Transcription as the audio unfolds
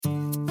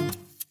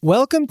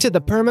Welcome to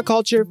the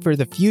Permaculture for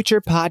the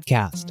Future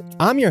podcast.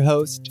 I'm your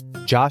host,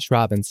 Josh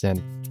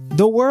Robinson.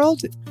 The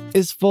world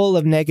is full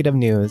of negative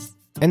news,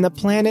 and the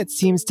planet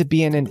seems to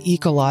be in an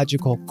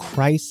ecological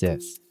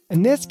crisis.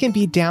 And this can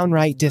be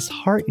downright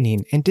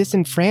disheartening and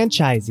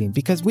disenfranchising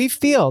because we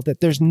feel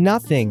that there's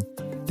nothing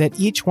that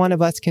each one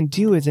of us can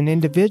do as an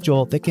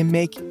individual that can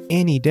make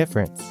any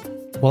difference.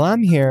 Well,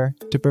 I'm here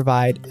to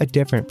provide a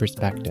different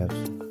perspective,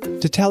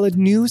 to tell a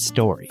new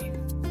story.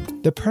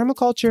 The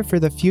Permaculture for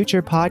the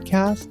Future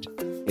podcast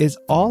is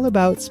all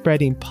about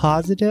spreading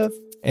positive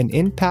and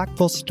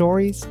impactful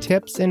stories,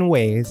 tips, and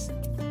ways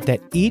that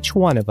each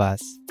one of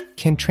us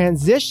can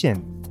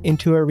transition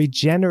into a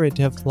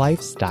regenerative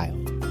lifestyle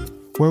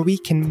where we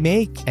can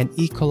make an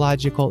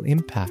ecological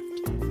impact.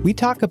 We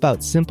talk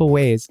about simple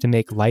ways to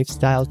make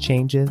lifestyle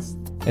changes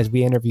as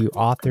we interview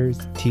authors,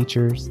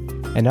 teachers,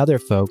 and other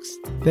folks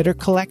that are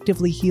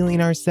collectively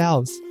healing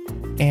ourselves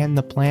and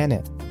the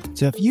planet.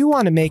 So if you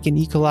want to make an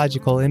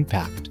ecological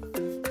impact,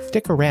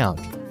 stick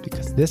around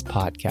because this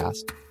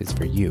podcast is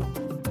for you.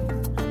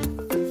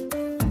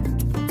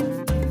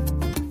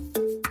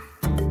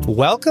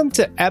 Welcome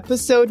to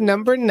episode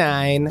number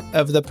 9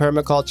 of the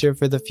Permaculture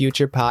for the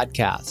Future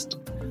podcast.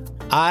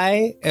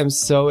 I am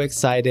so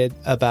excited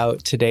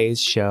about today's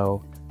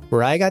show,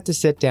 where I got to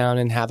sit down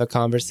and have a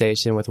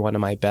conversation with one of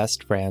my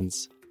best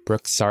friends,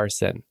 Brooke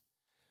Sarson.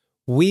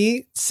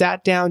 We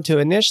sat down to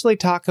initially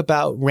talk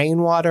about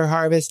rainwater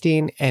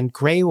harvesting and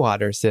gray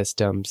water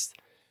systems,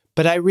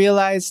 but I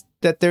realized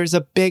that there's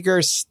a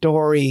bigger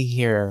story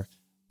here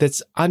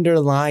that's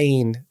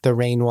underlying the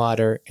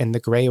rainwater and the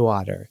gray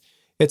water.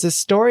 It's a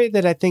story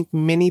that I think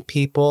many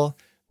people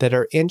that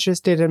are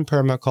interested in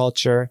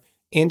permaculture,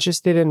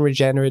 interested in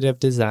regenerative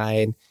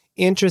design,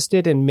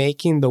 interested in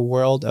making the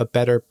world a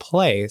better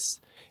place,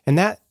 and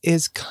that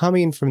is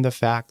coming from the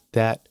fact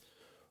that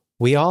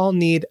we all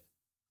need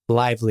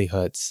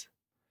livelihoods.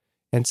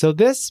 And so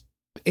this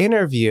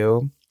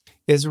interview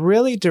is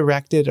really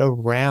directed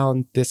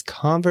around this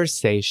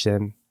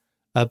conversation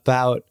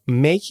about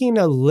making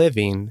a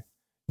living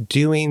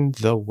doing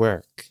the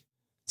work.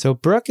 So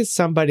Brooke is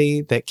somebody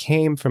that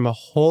came from a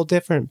whole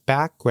different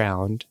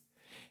background,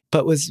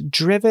 but was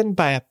driven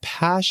by a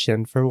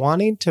passion for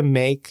wanting to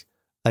make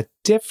a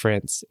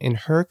difference in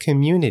her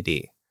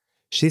community.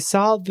 She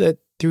saw that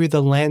through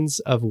the lens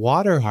of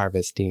water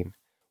harvesting,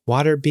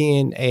 water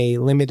being a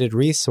limited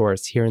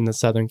resource here in the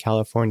Southern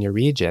California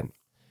region.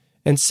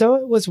 And so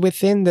it was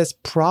within this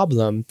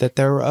problem that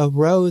there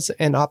arose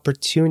an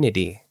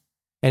opportunity.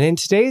 And in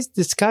today's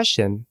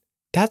discussion,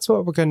 that's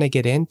what we're going to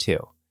get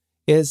into,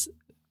 is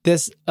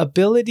this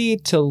ability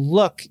to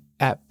look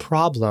at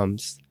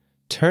problems,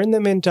 turn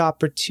them into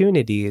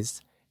opportunities,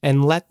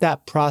 and let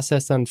that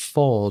process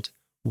unfold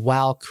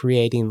while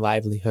creating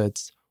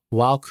livelihoods,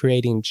 while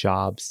creating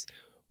jobs,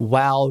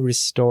 while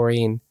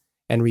restoring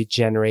and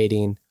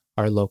regenerating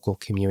our local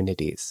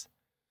communities.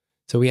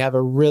 So we have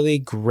a really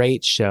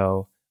great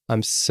show.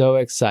 I'm so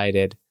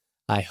excited.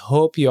 I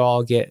hope you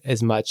all get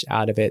as much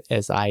out of it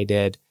as I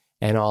did,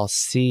 and I'll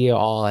see you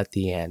all at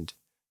the end.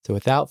 So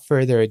without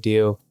further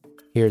ado,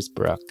 here's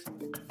Brooke.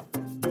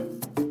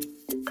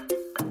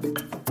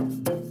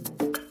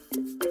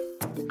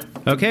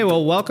 Okay,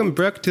 well, welcome,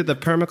 Brooke, to the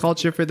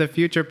Permaculture for the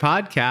Future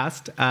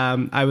podcast.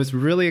 I was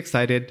really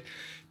excited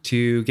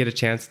to get a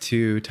chance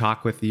to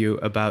talk with you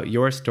about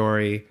your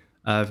story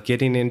of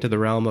getting into the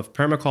realm of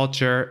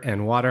permaculture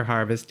and water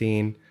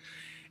harvesting.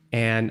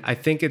 And I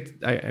think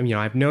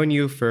I've known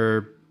you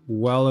for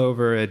well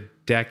over a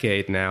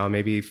decade now,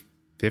 maybe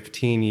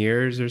 15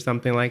 years or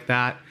something like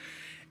that.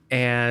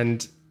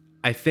 And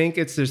I think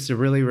it's just a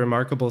really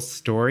remarkable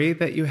story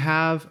that you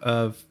have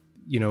of,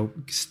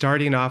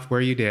 starting off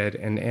where you did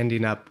and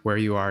ending up where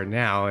you are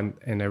now.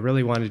 And I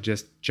really want to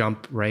just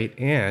jump right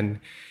in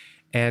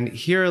and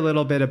hear a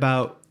little bit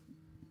about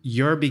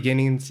your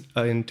beginnings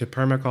into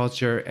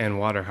permaculture and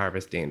water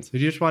harvesting. So do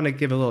you just want to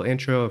give a little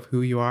intro of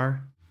who you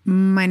are?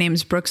 My name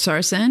is Brooke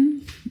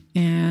Sarson,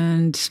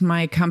 and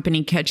my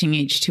company Catching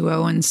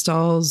H2O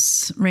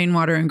installs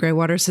rainwater and gray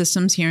water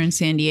systems here in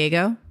San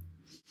Diego.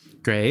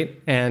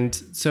 Great. And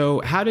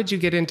so how did you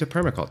get into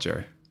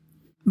permaculture?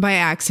 By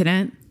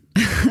accident.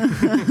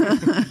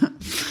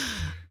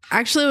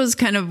 Actually, it was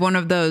kind of one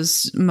of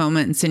those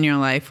moments in your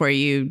life where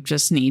you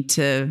just need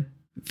to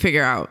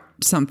figure out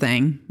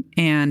something.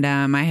 And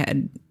I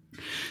had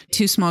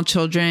 2 small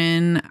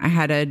children. I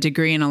had a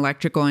degree in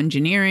electrical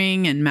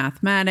engineering and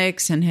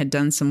mathematics and had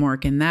done some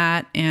work in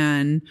that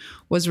and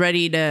was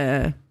ready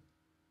to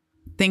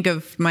think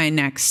of my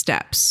next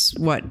steps.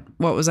 What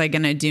was I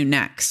going to do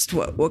next?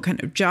 What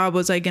kind of job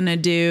was I going to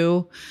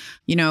do?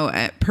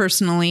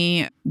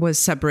 Personally was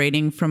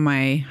separating from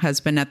my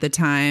husband at the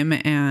time.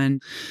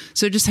 And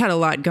so just had a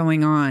lot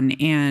going on.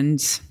 And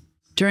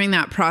during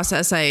that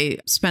process, I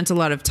spent a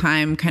lot of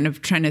time kind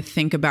of trying to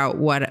think about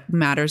what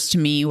matters to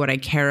me, what I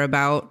care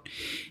about.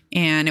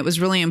 And it was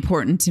really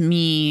important to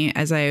me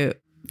as I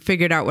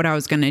figured out what I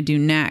was going to do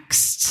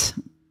next,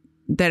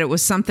 that it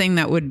was something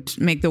that would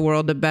make the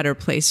world a better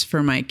place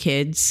for my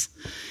kids.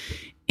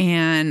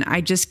 And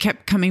I just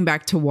kept coming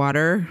back to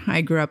water.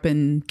 I grew up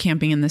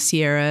camping in the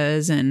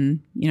Sierras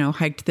and,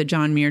 hiked the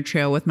John Muir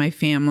Trail with my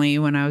family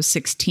when I was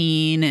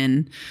 16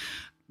 and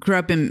grew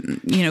up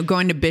in,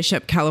 going to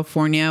Bishop,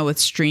 California with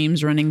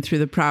streams running through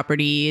the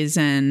properties,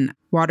 and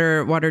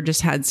water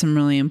just had some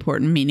really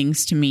important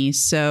meanings to me.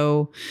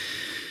 So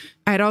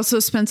I'd also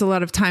spent a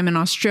lot of time in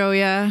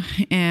Australia,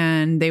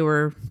 and they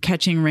were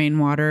catching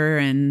rainwater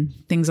and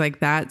things like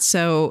that.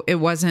 So it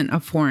wasn't a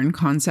foreign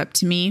concept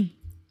to me.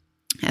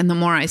 And the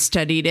more I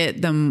studied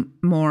it, the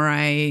more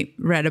I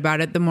read about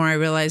it, the more I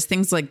realized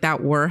things like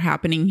that were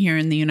happening here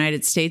in the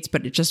United States,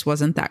 but it just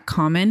wasn't that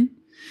common.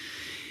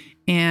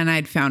 And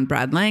I'd found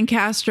Brad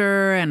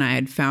Lancaster and I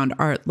had found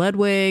Art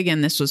Ledwig,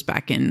 and this was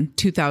back in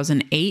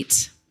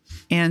 2008.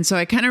 And so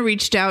I kind of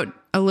reached out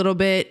a little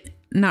bit,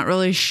 not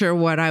really sure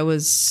what I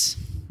was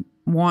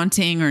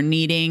wanting or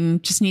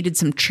needing, just needed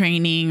some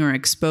training or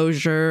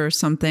exposure or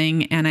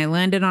something. And I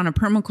landed on a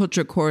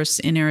permaculture course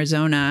in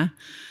Arizona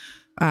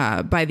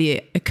by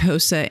the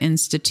ECOSA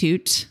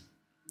Institute.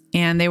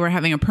 And they were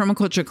having a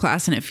permaculture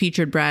class, and it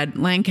featured Brad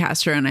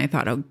Lancaster. And I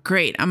thought, oh,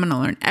 great, I'm going to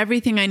learn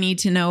everything I need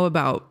to know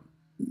about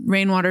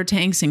rainwater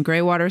tanks and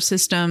gray water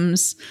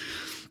systems.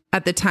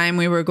 At the time,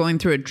 we were going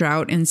through a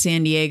drought in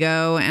San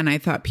Diego, and I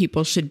thought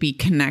people should be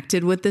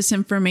connected with this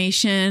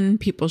information.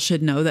 People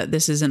should know that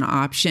this is an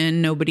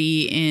option.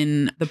 Nobody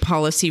in the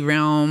policy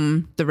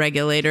realm, the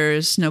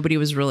regulators, nobody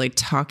was really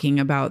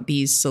talking about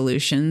these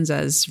solutions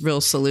as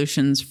real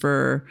solutions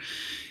for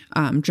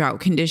drought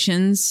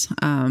conditions.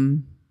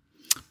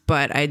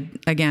 But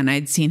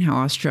I'd seen how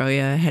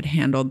Australia had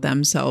handled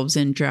themselves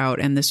in drought,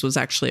 and this was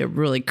actually a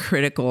really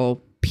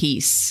critical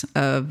piece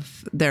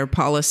of their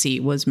policy,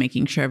 was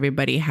making sure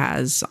everybody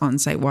has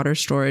on-site water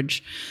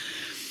storage.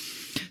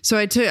 So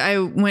I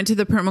went to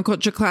the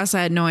permaculture class.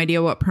 I had no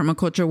idea what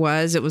permaculture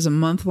was. It was a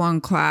month-long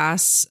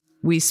class.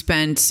 We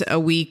spent a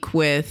week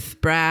with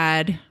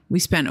Brad. We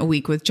spent a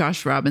week with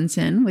Josh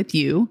Robinson, with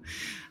you,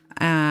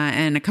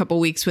 and a couple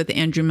weeks with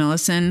Andrew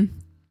Millison,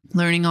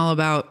 learning all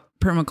about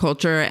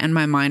permaculture, and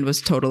my mind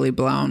was totally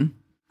blown.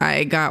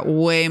 I got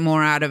way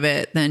more out of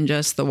it than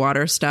just the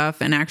water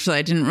stuff. And actually,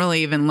 I didn't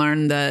really even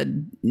learn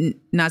the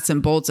nuts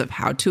and bolts of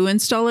how to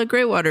install a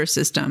gray water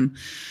system.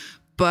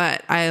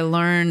 But I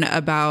learned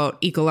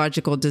about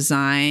ecological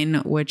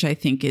design, which I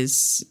think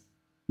is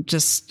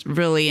just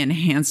really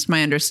enhanced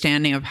my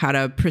understanding of how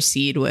to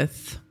proceed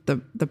with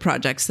the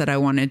projects that I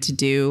wanted to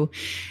do.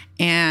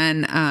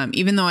 And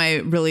even though I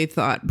really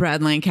thought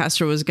Brad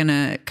Lancaster was going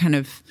to kind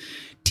of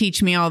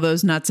teach me all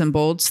those nuts and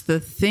bolts, the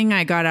thing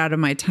I got out of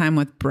my time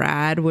with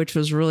Brad, which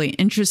was really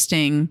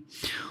interesting,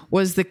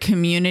 was the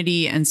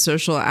community and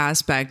social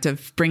aspect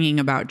of bringing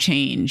about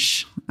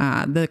change.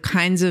 The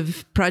kinds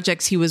of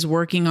projects he was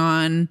working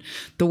on,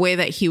 the way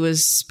that he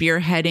was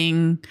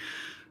spearheading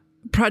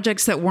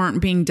projects that weren't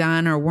being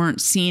done or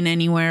weren't seen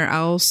anywhere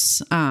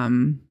else,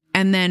 and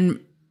then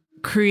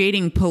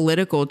creating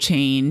political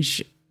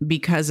change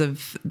because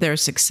of their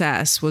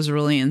success was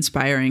really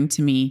inspiring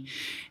to me.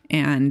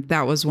 And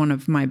that was one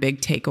of my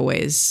big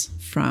takeaways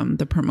from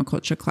the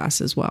permaculture class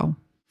as well.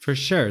 For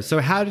sure. So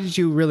how did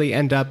you really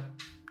end up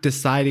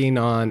deciding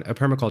on a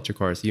permaculture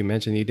course? You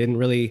mentioned you didn't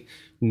really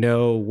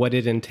know what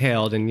it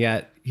entailed, and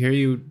yet here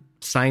you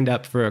signed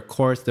up for a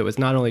course that was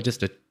not only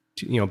just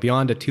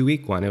beyond a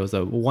 2-week one, it was a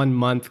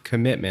 1-month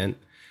commitment.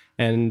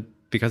 And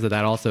because of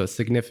that, also a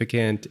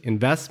significant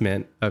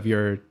investment of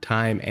your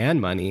time and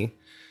money.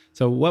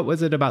 So what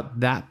was it about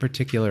that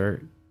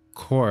particular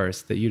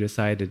course that you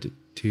decided to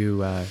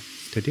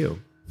do?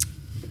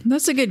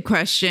 That's a good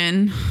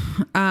question.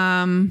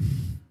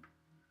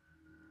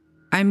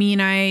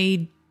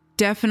 I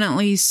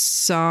definitely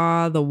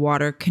saw the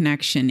water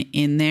connection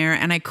in there,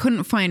 and I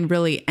couldn't find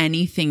really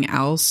anything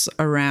else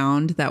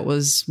around that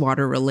was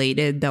water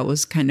related, that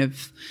was kind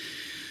of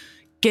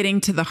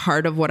getting to the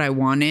heart of what I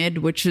wanted,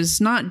 which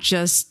was not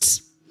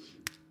just,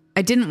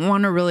 I didn't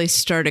want to really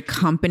start a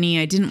company.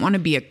 I didn't want to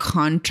be a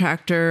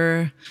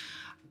contractor.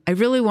 I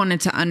really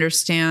wanted to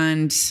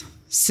understand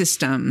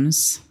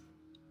systems.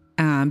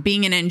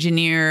 Being an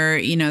engineer,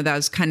 that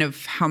was kind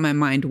of how my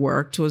mind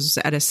worked, was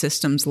at a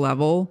systems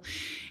level.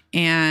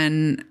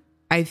 And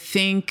I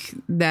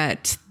think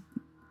that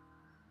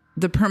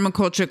the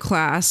permaculture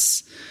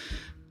class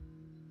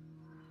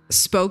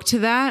spoke to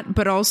that,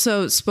 but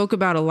also spoke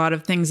about a lot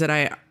of things that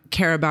I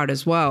care about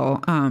as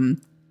well.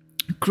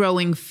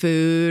 Growing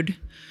food,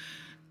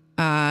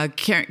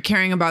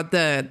 caring about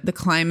the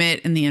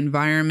climate and the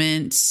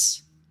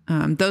environment.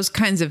 Those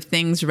kinds of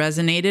things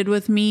resonated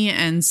with me.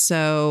 And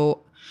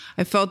so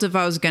I felt if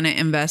I was going to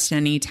invest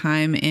any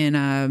time in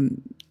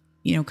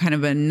kind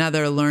of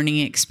another learning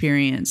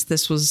experience,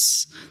 this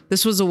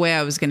was a way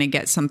I was going to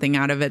get something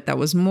out of it that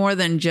was more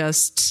than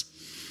just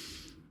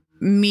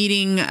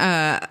meeting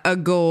a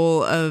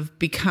goal of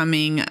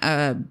becoming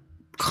a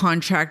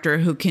contractor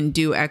who can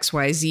do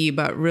XYZ,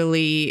 but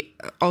really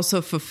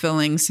also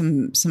fulfilling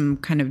some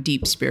kind of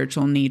deep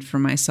spiritual need for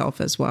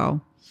myself as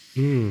well.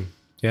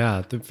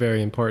 Yeah, the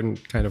very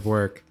important kind of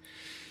work.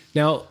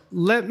 Now,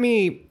 let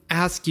me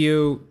ask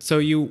you, so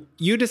you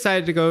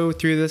decided to go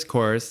through this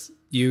course.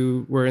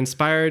 You were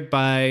inspired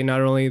by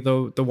not only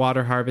the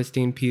water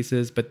harvesting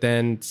pieces, but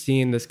then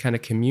seeing this kind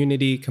of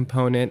community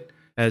component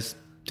as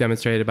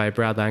demonstrated by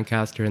Brad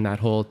Lancaster and that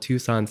whole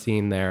Tucson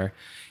scene there.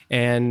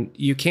 And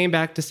you came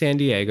back to San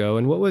Diego.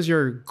 And what was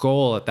your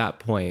goal at that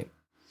point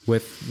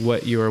with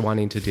what you were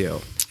wanting to do?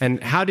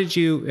 And how did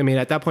you, I mean,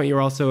 at that point, you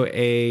were also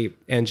a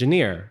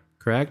engineer,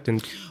 correct?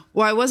 And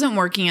well, I wasn't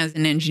working as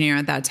an engineer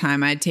at that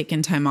time. I had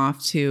taken time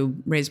off to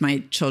raise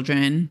my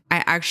children.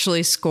 I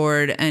actually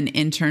scored an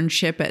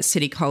internship at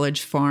City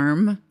College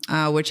Farm,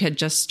 which had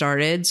just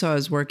started. So I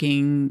was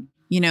working,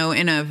 in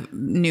a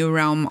new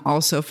realm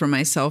also for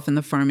myself in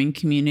the farming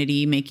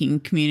community,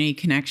 making community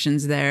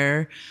connections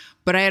there.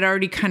 But I had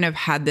already kind of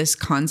had this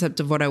concept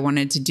of what I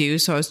wanted to do.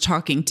 So I was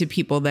talking to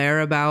people there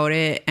about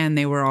it, and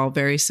they were all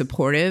very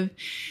supportive.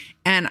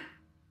 And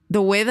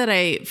the way that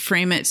I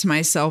frame it to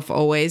myself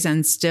always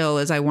and still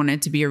is I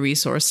wanted to be a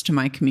resource to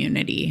my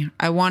community.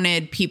 I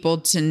wanted people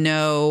to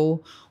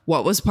know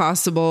what was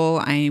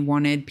possible. I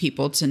wanted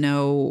people to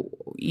know,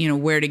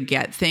 where to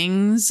get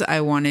things.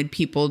 I wanted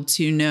people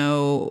to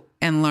know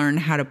and learn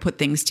how to put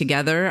things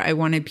together. I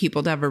wanted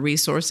people to have a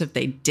resource if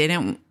they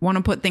didn't want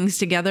to put things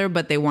together,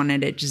 but they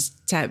wanted it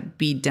just to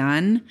be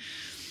done.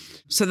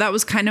 So that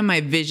was kind of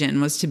my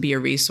vision, was to be a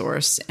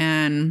resource.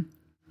 And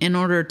in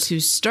order to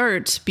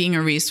start being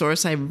a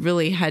resource, I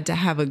really had to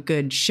have a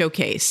good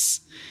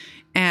showcase.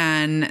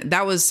 And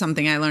that was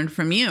something I learned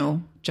from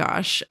you,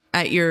 Josh.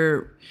 At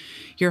your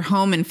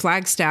home in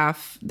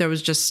Flagstaff, there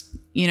was just,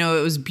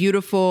 it was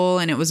beautiful,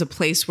 and it was a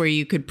place where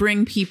you could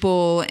bring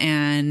people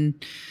and,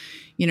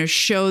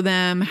 show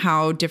them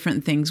how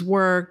different things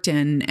worked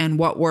and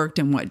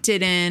what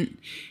didn't.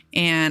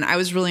 And I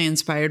was really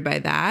inspired by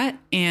that.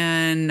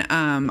 And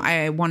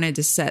I wanted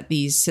to set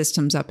these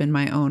systems up in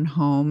my own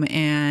home.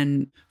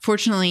 And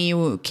fortunately,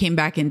 you came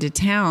back into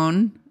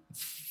town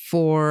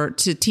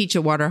to teach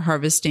a water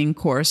harvesting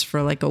course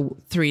for like a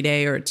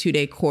 3-day or a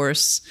 2-day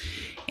course.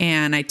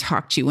 And I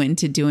talked you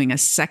into doing a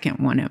second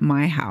one at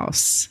my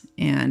house.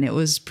 And it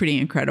was pretty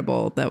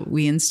incredible that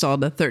we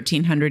installed a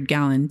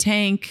 1,300-gallon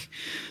tank.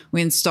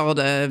 We installed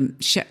a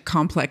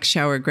complex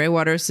shower gray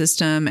water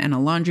system and a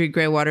laundry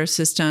gray water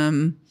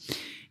system.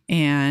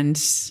 And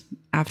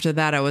after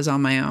that, I was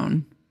on my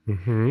own.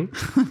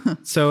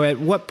 Mm-hmm. So at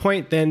what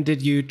point then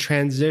did you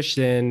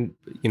transition,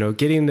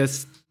 getting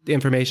this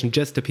information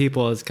just to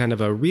people as kind of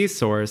a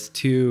resource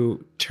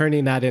to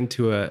turning that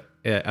into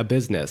a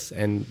business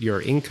and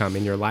your income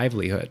and your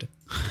livelihood?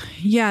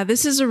 Yeah,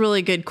 this is a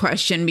really good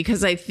question,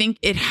 because I think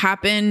it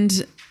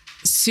happened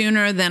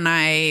sooner than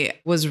I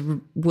was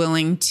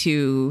willing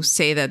to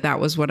say that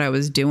was what I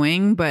was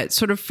doing. But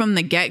sort of from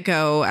the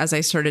get-go, as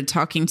I started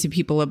talking to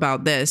people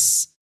about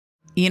this,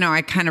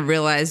 I kind of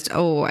realized,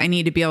 I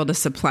need to be able to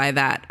supply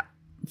that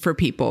for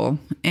people.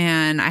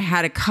 And I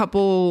had a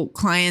couple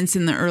clients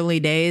in the early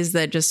days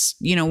that just,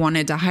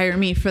 wanted to hire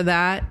me for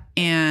that.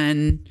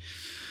 And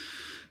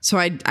so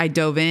I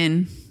dove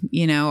in,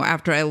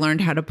 after I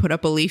learned how to put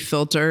up a leaf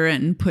filter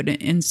and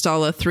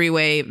install a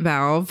 3-way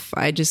valve.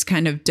 I just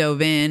kind of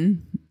dove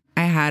in.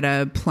 I had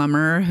a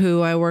plumber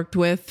who I worked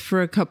with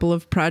for a couple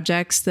of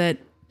projects that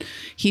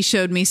he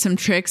showed me some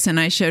tricks and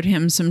I showed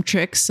him some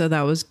tricks. So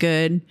that was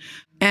good.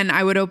 And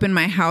I would open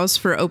my house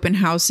for open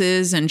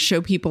houses and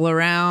show people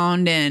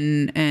around.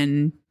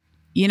 And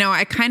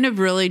I kind of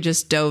really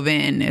just dove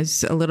in.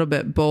 It's a little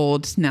bit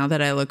bold now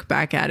that I look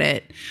back at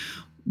it.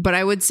 But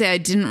I would say I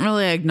didn't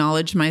really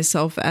acknowledge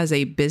myself as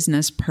a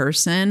business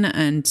person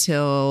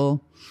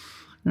until,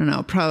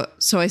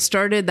 so I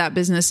started that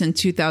business in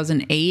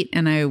 2008,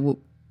 and I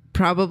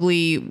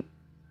probably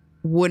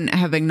wouldn't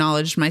have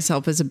acknowledged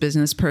myself as a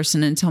business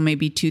person until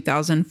maybe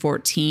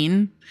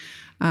 2014,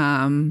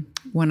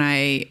 when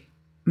I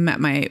met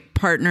my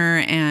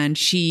partner, and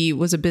she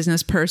was a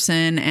business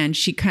person, and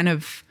she kind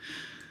of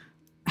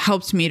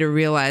helped me to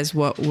realize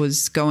what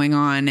was going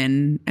on.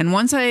 And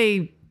once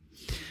I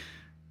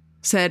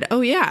said, oh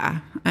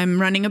yeah,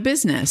 I'm running a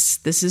business,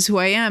 this is who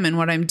I am and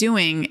what I'm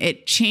doing,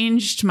 it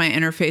changed my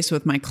interface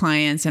with my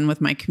clients and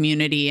with my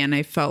community. And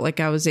I felt like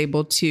I was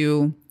able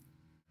to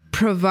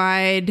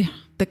provide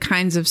the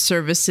kinds of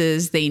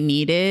services they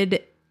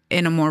needed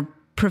in a more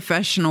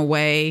professional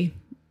way,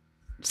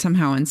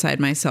 somehow inside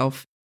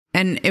myself.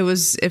 And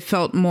it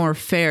felt more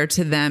fair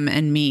to them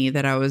and me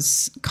that I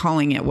was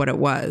calling it what it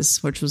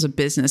was, which was a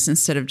business,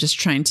 instead of just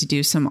trying to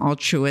do some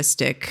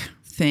altruistic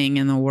thing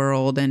in the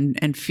world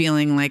and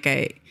feeling like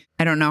I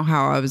don't know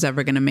how I was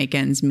ever going to make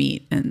ends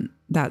meet and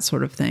that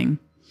sort of thing.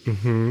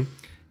 Mm-hmm.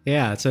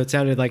 Yeah. So it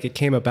sounded like it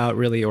came about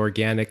really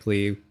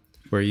organically,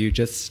 where you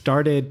just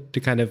started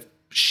to kind of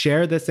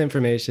share this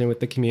information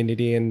with the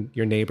community and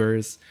your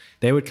neighbors.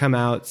 They would come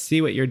out, see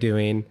what you're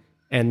doing,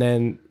 and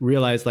then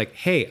realize like,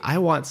 hey, I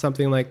want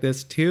something like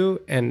this too.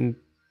 And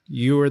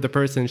you were the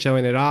person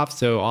showing it off.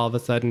 So all of a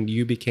sudden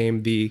you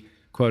became the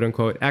quote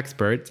unquote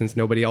expert, since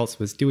nobody else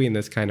was doing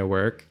this kind of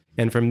work.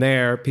 And from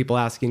there, people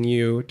asking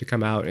you to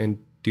come out and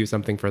do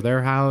something for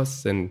their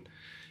house. And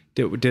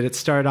did it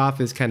start off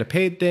as kind of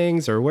paid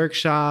things or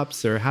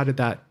workshops, or how did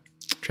that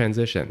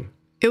transition?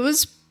 It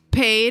was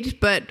paid,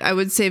 but I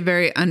would say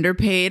very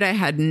underpaid. I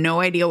had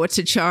no idea what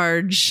to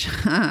charge.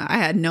 I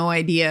had no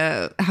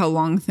idea how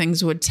long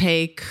things would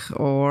take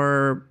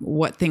or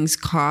what things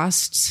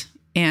cost.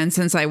 And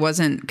since I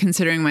wasn't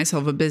considering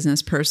myself a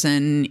business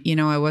person,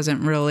 I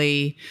wasn't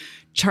really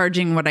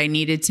charging what I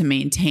needed to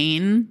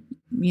maintain,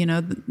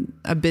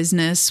 a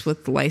business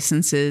with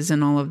licenses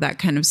and all of that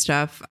kind of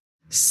stuff.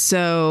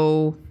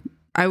 So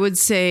I would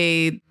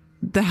say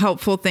the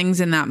helpful things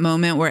in that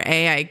moment were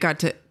I got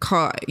to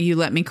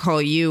let me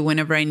call you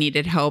whenever I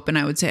needed help. And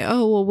I would say,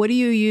 oh, well, what do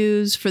you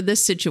use for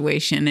this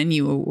situation? And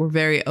you were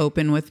very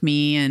open with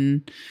me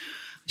and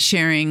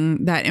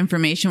sharing that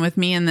information with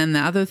me. And then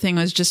the other thing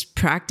was just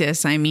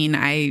practice. I mean,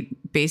 I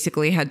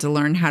basically had to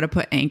learn how to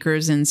put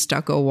anchors in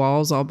stucco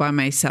walls all by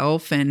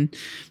myself and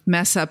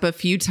mess up a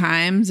few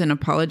times and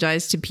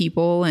apologize to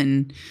people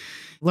and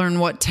learn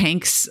what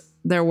tanks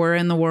there were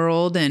in the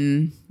world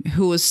and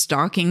who was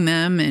stocking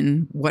them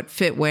and what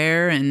fit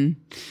where. And,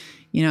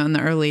 in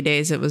the early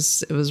days, it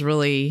was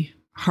really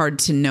hard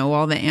to know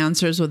all the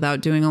answers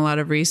without doing a lot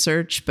of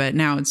research. But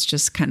now it's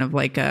just kind of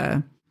like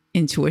a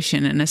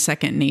intuition and a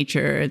second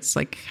nature. It's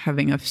like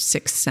having a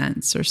sixth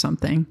sense or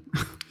something.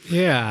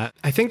 Yeah,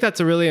 I think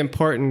that's a really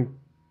important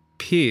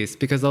piece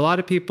because a lot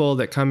of people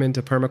that come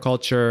into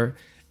permaculture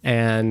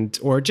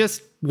or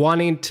just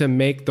wanting to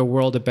make the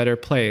world a better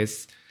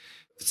place,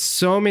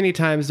 so many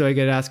times do I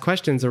get asked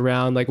questions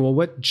around like, well,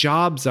 what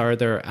jobs are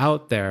there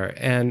out there?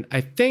 And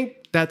I think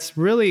that's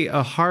really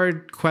a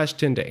hard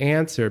question to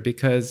answer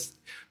because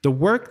the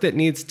work that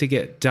needs to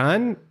get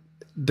done,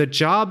 the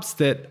jobs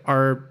that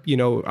are,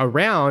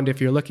 around,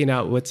 if you're looking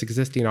at what's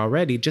existing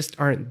already, just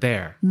aren't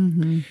there.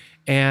 Mm-hmm.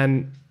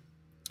 And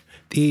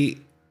the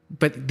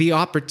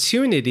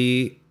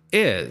opportunity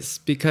is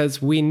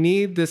because we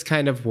need this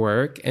kind of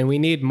work and we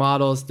need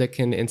models that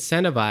can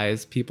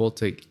incentivize people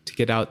to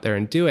get out there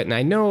and do it. And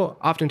I know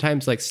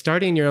oftentimes like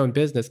starting your own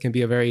business can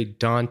be a very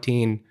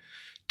daunting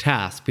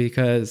task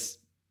because,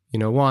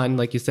 one,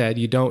 like you said,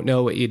 you don't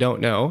know what you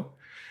don't know.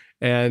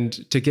 And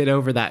to get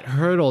over that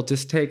hurdle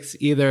just takes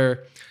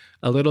either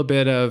a little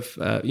bit of,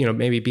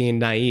 maybe being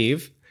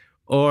naive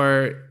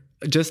or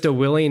just a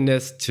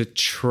willingness to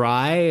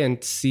try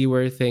and see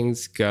where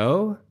things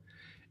go.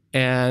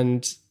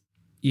 And,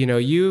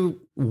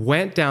 you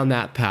went down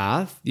that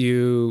path.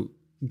 You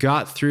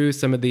got through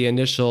some of the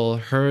initial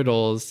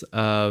hurdles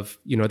of,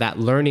 that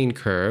learning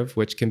curve,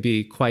 which can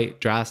be quite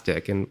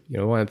drastic. And,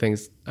 one of the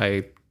things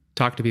I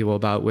talk to people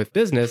about with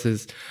business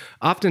is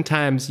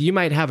oftentimes you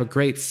might have a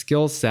great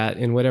skill set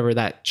in whatever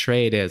that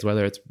trade is,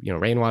 whether it's,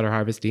 rainwater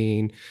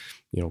harvesting,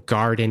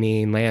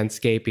 gardening,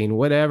 landscaping,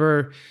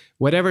 whatever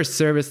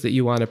service that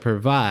you want to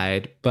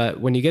provide. But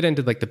when you get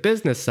into like the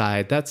business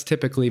side, that's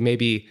typically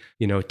maybe,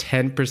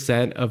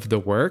 10% of the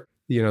work.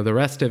 The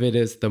rest of it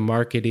is the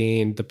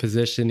marketing, the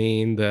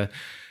positioning, the,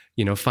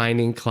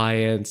 finding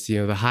clients,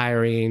 the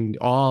hiring,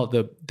 all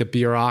the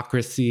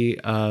bureaucracy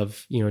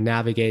of,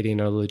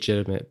 navigating a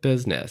legitimate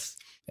business.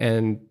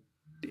 And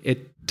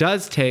it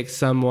does take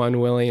someone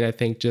willing, I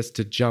think, just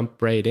to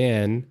jump right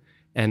in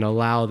and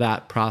allow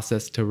that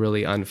process to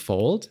really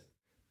unfold,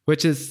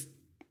 which is,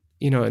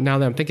 now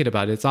that I'm thinking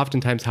about it, it's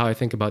oftentimes how I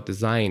think about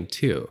design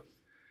too.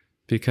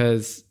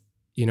 Because,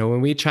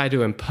 when we try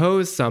to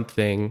impose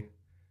something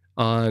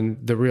on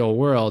the real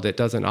world, it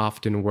doesn't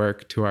often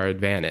work to our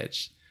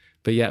advantage.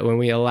 But yet when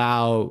we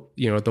allow,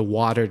 the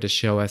water to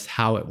show us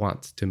how it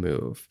wants to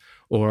move,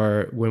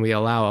 or when we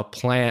allow a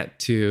plant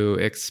to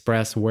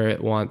express where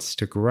it wants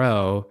to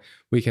grow,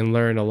 we can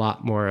learn a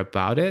lot more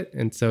about it.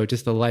 And so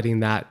just letting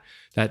that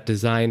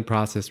design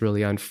process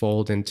really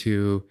unfold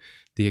into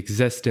the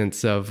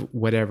existence of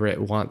whatever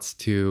it wants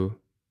to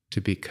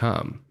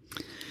become.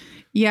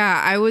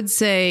 Yeah, I would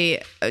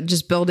say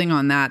just building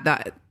on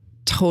that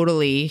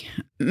totally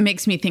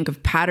makes me think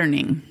of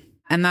patterning.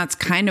 And that's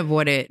kind of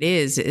what it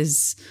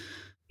is,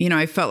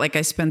 I felt like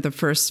I spent the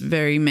first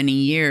very many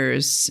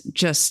years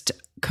just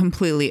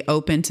completely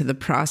open to the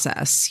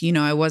process.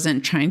 I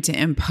wasn't trying to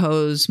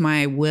impose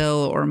my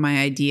will or my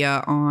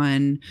idea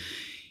on,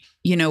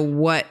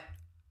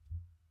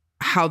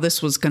 how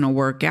this was going to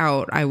work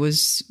out. I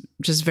was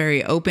just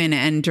very open.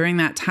 And during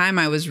that time,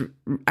 I was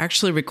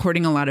actually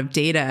recording a lot of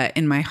data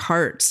in my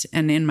heart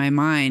and in my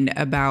mind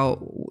about,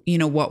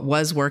 what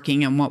was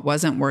working and what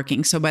wasn't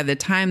working. So by the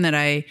time that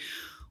I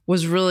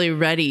was really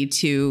ready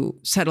to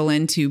settle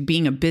into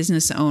being a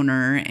business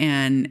owner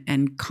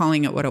and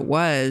calling it what it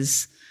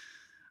was,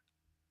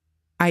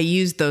 I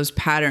used those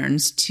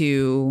patterns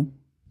to,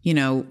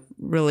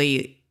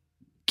 really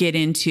get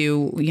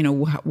into,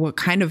 what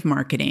kind of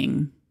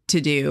marketing to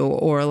do,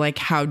 or like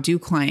how do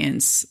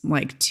clients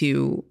like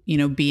to,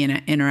 be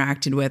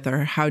interacted with,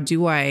 or how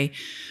do I,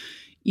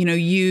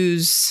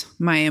 use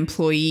my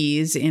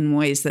employees in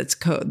ways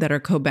that are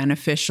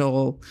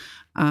co-beneficial,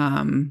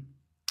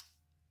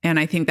 And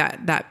I think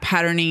that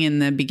patterning in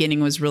the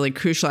beginning was really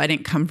crucial. I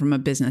didn't come from a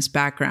business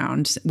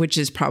background, which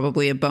is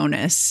probably a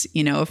bonus.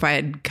 If I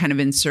had kind of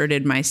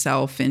inserted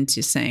myself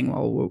into saying,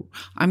 well,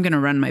 I'm going to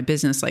run my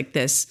business like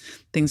this,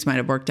 things might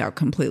have worked out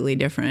completely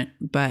different.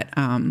 But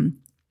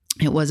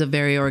it was a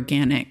very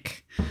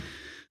organic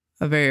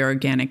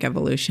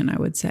evolution, I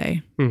would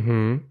say.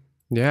 Mm-hmm.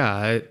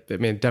 Yeah, I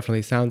mean, it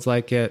definitely sounds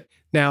like it.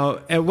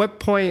 Now, at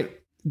what point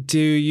do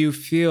you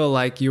feel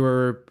like you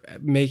were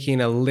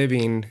making a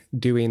living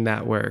doing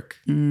that work?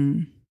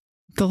 The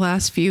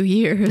last few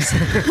years.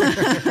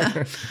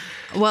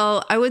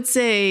 Well, I would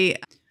say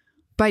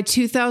by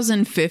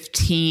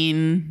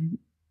 2015,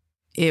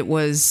 it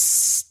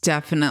was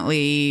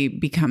definitely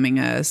becoming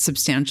a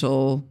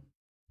substantial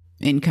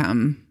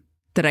income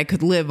that I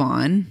could live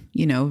on,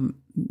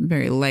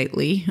 very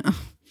lightly.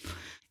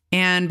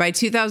 And by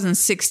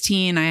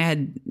 2016, I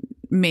had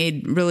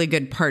made really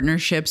good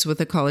partnerships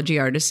with Ecology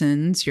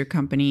Artisans, your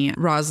company.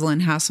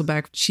 Rosalind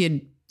Hasselbeck, she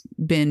had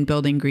been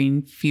building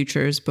green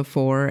futures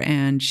before,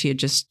 and she had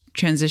just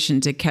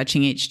transitioned to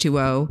Catching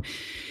H2O.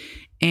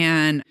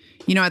 And,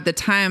 at the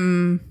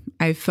time,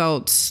 I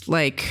felt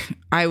like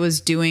I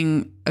was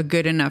doing a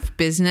good enough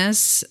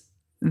business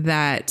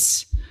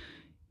that,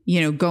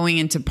 going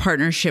into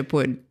partnership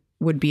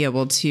would be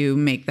able to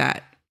make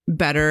that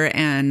better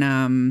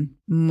and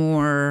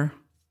more,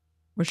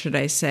 what should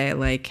I say,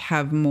 like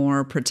have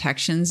more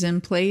protections in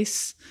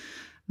place,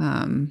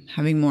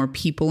 having more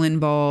people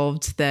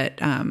involved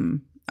that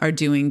are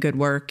doing good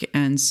work.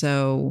 And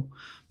so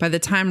by the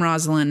time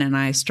Rosalind and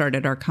I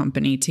started our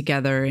company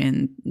together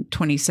in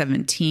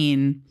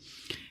 2017,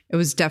 it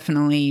was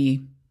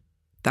definitely,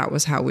 that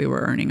was how we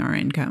were earning our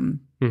income.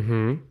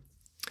 Mm-hmm.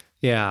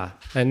 Yeah.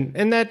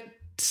 And that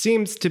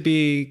seems to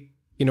be,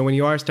 when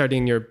you are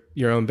starting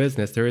your own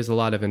business, there is a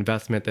lot of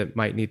investment that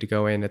might need to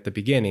go in at the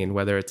beginning,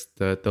 whether it's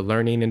the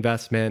learning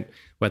investment,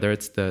 whether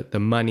it's the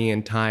money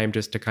and time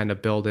just to kind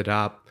of build it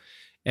up.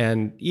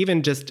 And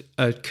even just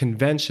a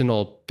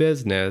conventional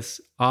business,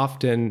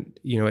 often,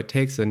 it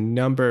takes a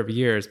number of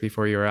years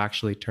before you're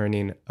actually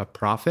turning a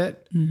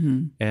profit.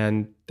 Mm-hmm.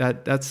 And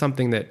that's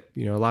something that,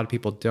 a lot of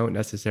people don't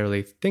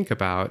necessarily think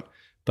about.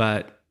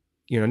 But,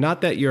 not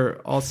that you're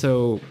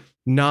also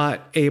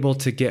not able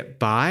to get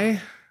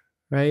by,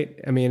 right?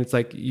 I mean, it's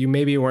like you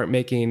maybe weren't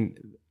making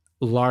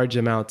large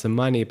amounts of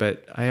money,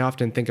 but I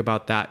often think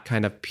about that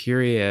kind of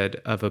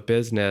period of a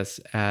business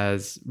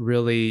as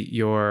really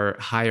your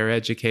higher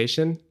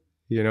education.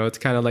 It's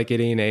kind of like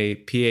getting a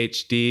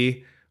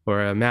PhD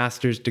or a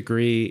master's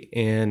degree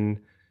in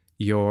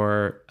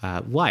your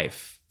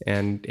life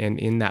and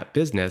in that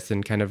business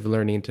and kind of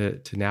learning to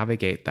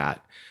navigate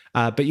that.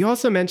 But you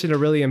also mentioned a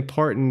really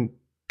important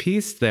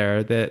piece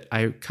there that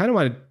I kind of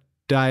want to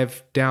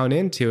dive down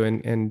into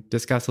and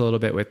discuss a little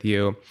bit with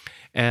you.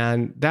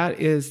 And that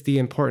is the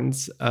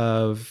importance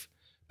of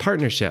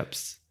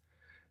partnerships.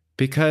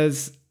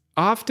 Because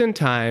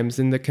oftentimes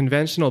in the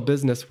conventional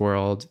business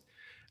world,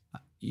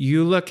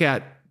 you look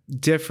at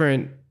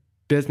different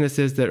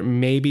businesses that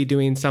may be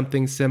doing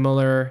something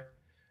similar.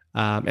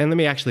 And let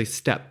me actually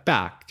step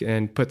back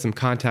and put some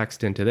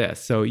context into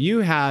this. So you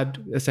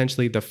had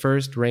essentially the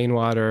first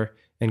rainwater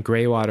and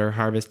graywater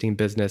harvesting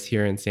business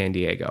here in San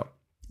Diego.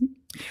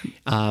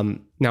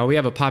 Now we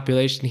have a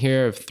population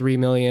here of 3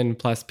 million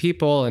plus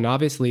people, and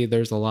obviously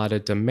there's a lot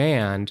of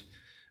demand,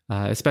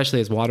 especially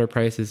as water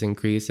prices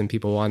increase and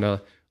people want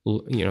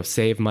to,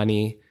 save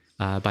money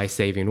by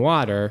saving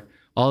water.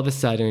 All of a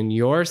sudden,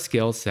 your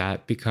skill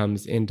set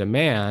becomes in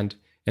demand,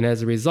 and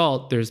as a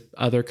result, there's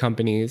other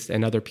companies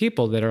and other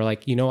people that are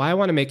like, I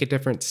want to make a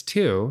difference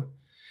too,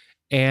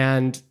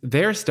 and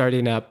they're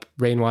starting up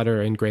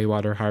rainwater and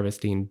graywater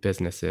harvesting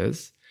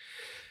businesses.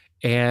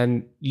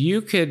 And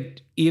you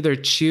could either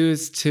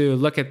choose to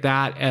look at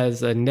that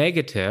as a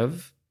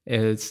negative,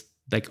 as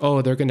like,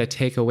 oh, they're going to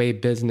take away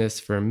business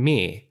from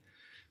me.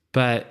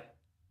 But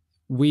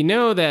we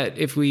know that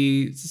if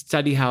we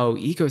study how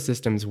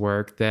ecosystems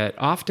work,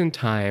 that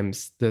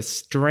oftentimes the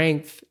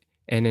strength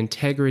and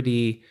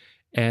integrity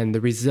and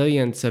the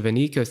resilience of an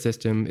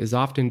ecosystem is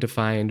often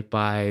defined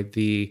by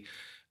the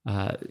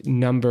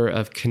number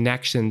of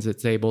connections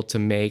it's able to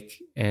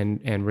make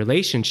and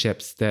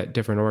relationships that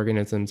different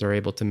organisms are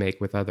able to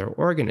make with other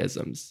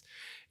organisms.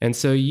 And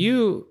so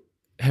you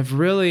have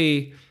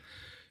really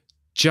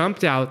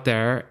jumped out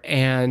there,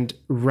 and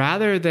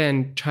rather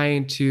than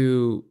trying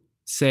to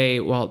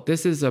say, well,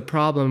 this is a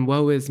problem,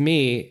 woe is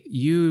me,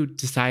 you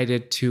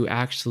decided to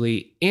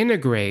actually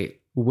integrate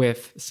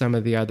with some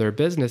of the other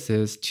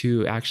businesses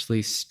to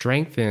actually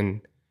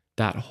strengthen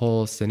that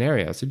whole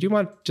scenario. So do you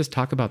want to just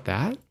talk about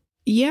that?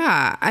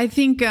 Yeah, I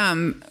think,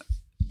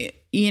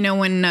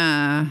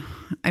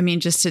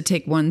 just to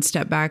take one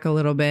step back a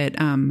little bit,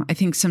 I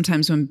think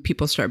sometimes when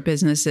people start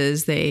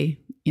businesses, they,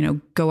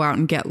 go out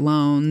and get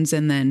loans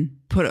and then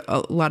put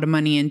a lot of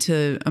money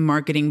into a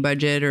marketing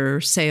budget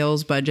or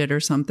sales budget or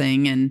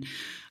something. And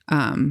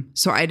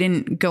so I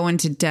didn't go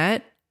into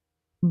debt,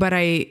 but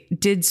I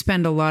did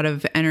spend a lot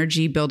of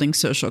energy building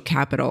social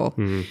capital.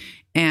 Mm-hmm.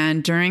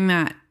 And during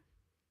that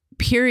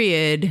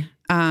period,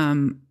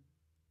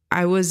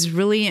 I was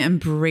really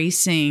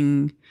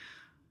embracing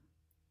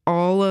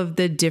all of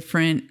the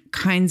different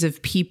kinds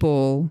of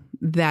people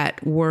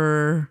that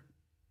were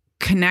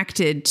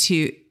connected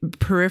to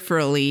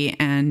peripherally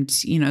and,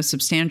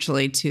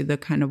 substantially to the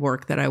kind of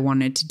work that I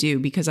wanted to do,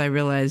 because I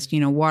realized,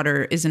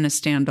 water isn't a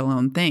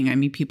standalone thing. I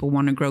mean, people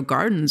want to grow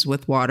gardens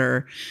with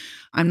water.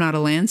 I'm not a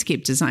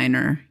landscape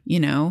designer,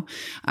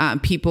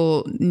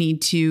 people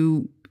need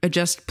to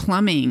adjust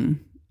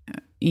plumbing,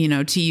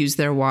 to use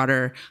their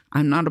water.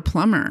 I'm not a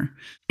plumber.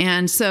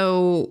 And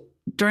so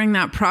during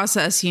that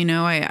process,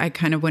 I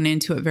kind of went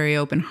into it very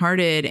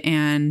open-hearted.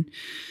 And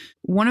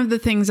one of the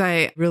things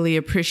I really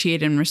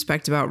appreciate and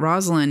respect about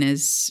Rosalind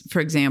is, for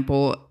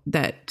example,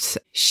 that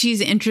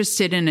she's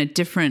interested in a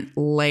different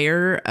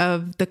layer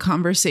of the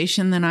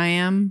conversation than I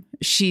am.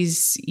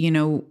 She's,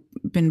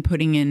 been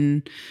putting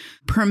in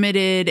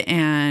permitted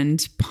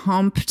and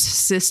pumped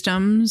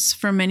systems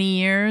for many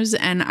years.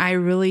 And I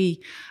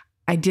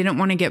didn't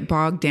want to get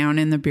bogged down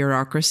in the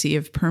bureaucracy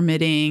of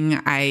permitting.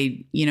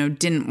 I,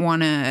 didn't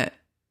want to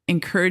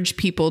encourage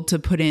people to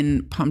put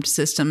in pumped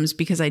systems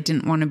because I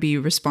didn't want to be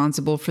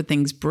responsible for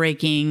things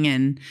breaking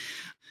and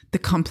the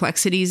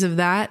complexities of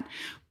that.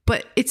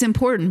 But it's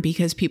important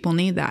because people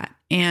need that.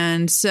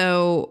 And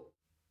so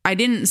I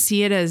didn't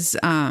see it as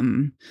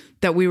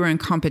that we were in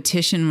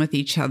competition with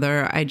each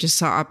other. I just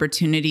saw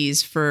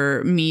opportunities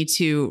for me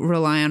to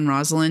rely on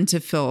Rosalind to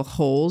fill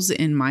holes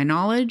in my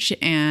knowledge.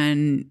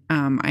 And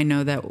I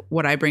know that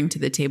what I bring to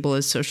the table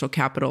is social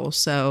capital.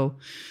 So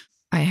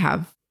I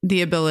have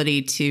the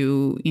ability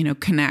to,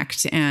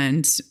 connect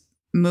and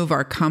move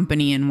our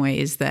company in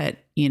ways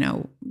that,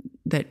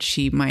 that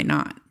she might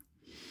not.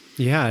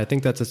 Yeah, I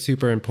think that's a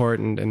super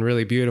important and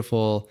really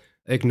beautiful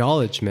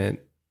acknowledgement.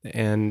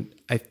 And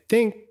I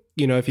think,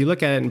 if you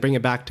look at it and bring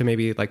it back to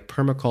maybe like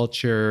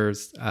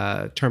permaculture's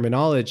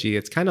terminology,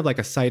 it's kind of like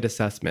a site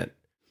assessment,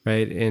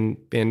 right?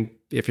 And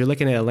if you're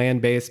looking at a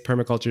land-based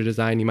permaculture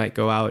design, you might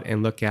go out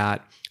and look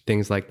at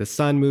things like the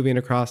sun moving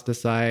across the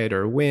site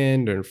or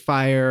wind or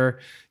fire.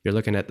 You're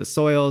looking at the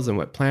soils and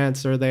what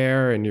plants are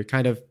there, and you're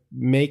kind of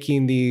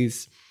making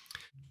these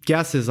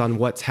guesses on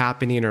what's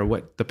happening or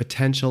what the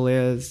potential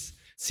is,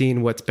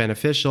 seeing what's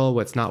beneficial,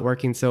 what's not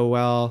working so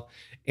well.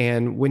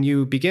 And when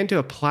you begin to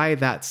apply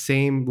that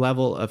same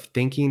level of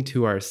thinking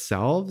to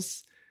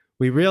ourselves,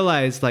 we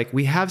realize like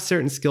we have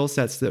certain skill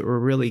sets that we're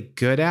really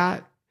good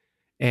at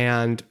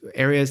and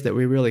areas that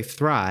we really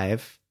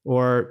thrive.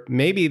 Or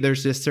maybe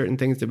there's just certain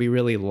things that we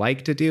really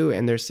like to do,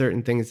 and there's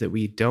certain things that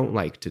we don't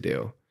like to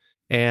do.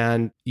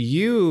 And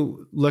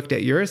you looked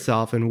at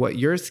yourself and what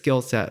your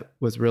skill set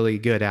was really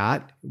good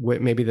at,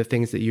 what maybe the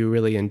things that you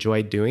really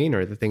enjoyed doing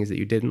or the things that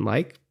you didn't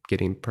like,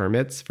 getting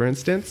permits, for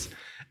instance.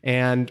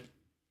 And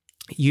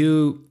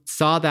you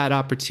saw that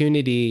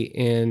opportunity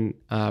in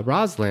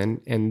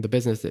Rosalind and the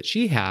business that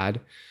she had,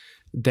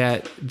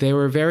 that they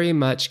were very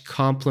much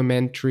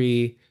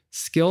complementary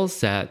skill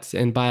sets.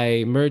 And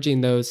by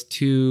merging those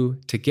two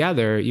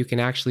together, you can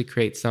actually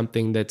create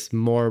something that's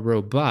more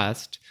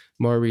robust,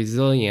 more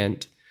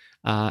resilient.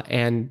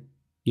 And,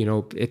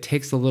 it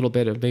takes a little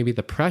bit of maybe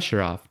the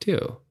pressure off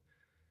too.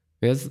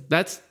 Because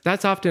that's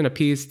often a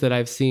piece that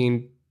I've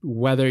seen,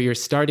 whether you're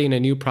starting a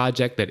new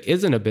project that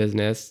isn't a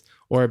business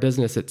or a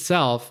business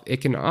itself,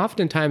 it can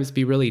oftentimes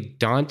be really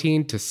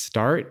daunting to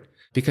start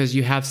because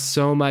you have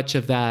so much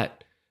of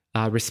that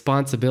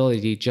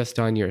responsibility just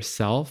on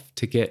yourself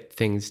to get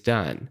things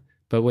done.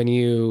 But when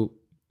you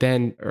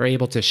then are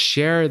able to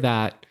share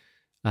that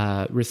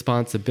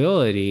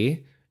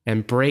responsibility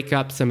and break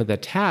up some of the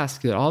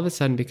tasks, it all of a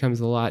sudden becomes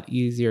a lot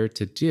easier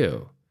to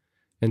do.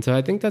 And so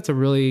I think that's a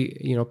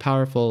really,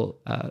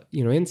 powerful,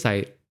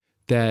 insight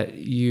that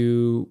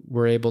you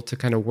were able to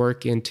kind of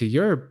work into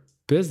your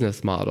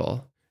business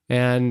model.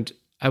 And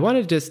I want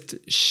to just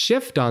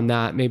shift on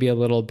that maybe a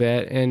little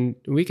bit. And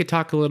we could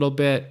talk a little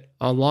bit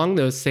along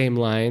those same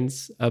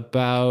lines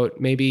about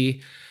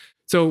maybe,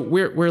 so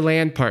we're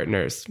land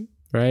partners,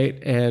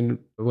 right? And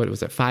what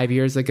was it, 5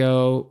 years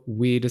ago,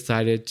 we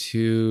decided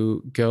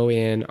to go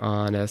in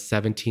on a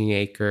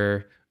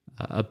 17-acre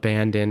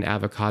abandoned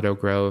avocado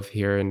grove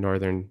here in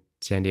northern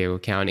San Diego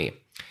County.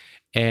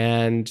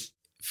 And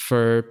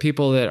for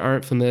people that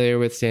aren't familiar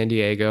with San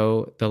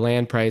Diego, the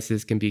land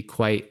prices can be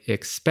quite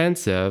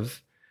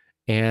expensive,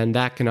 and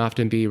that can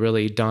often be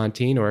really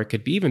daunting, or it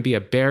could even be a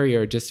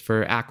barrier just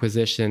for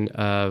acquisition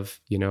of,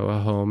 a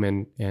home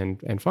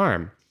and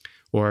farm,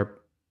 or,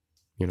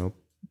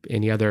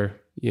 any other,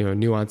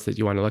 nuance that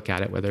you want to look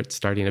at it, whether it's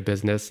starting a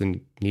business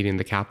and needing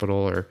the capital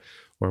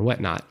or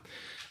whatnot.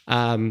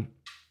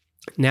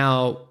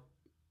 Now,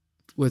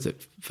 was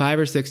it 5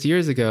 or 6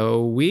 years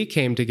ago, we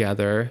came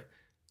together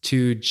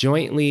to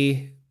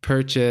jointly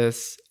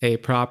purchase a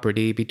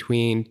property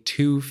between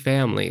two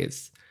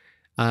families.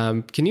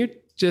 Can you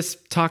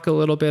just talk a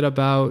little bit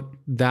about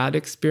that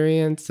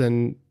experience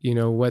and,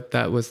 what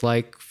that was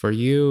like for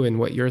you and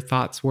what your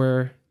thoughts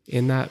were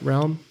in that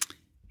realm?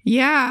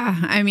 Yeah.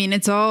 I mean,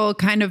 it's all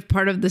kind of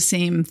part of the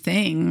same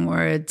thing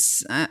where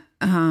it's,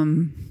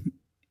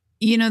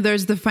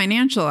 there's the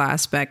financial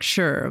aspect,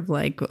 sure, of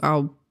like,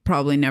 I'll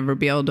probably never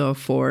be able to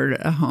afford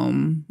a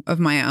home of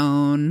my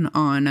own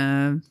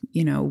on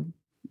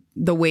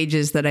the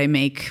wages that I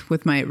make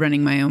with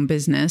running my own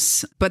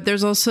business. But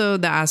there's also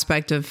the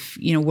aspect of,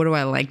 what do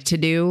I like to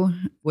do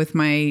with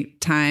my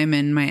time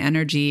and my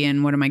energy,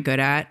 and what am I good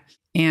at?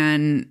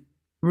 And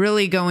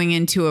really going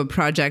into a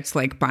project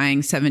like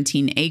buying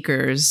 17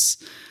 acres,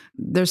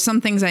 there's some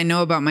things I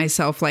know about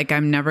myself, like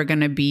I'm never going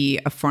to be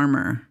a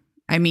farmer.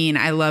 I mean,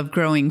 I love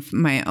growing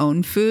my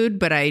own food,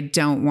 but I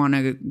don't want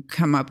to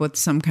come up with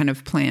some kind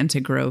of plan to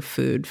grow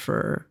food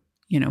for,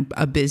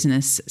 a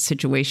business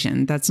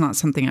situation. That's not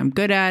something I'm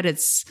good at.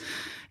 It's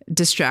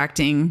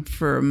distracting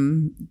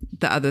from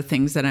the other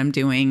things that I'm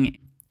doing.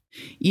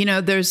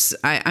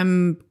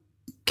 I'm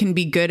can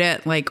be good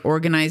at like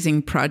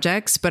organizing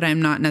projects, but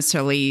I'm not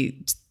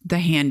necessarily the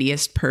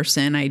handiest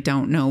person. I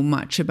don't know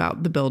much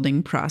about the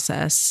building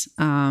process.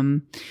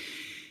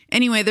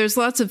 Anyway, there's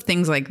lots of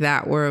things like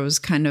that where it was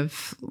kind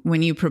of,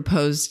 when you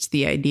proposed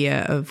the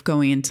idea of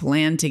going into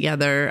land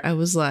together, I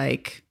was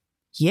like,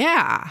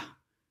 yeah,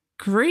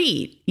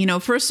 great.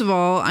 First of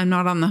all, I'm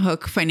not on the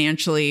hook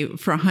financially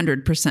for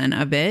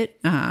 100% of it.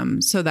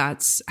 So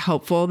that's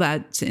helpful.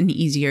 That's an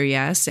easier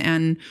yes.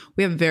 And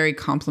we have very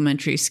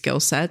complementary skill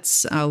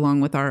sets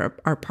along with our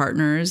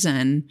partners.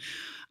 And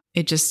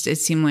it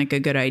seemed like a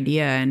good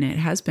idea. And it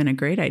has been a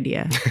great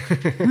idea.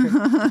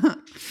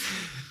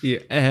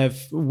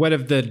 What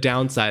have the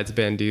downsides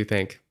been, do you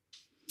think,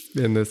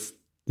 in this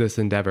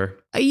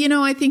endeavor?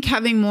 I think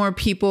having more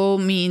people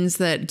means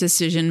that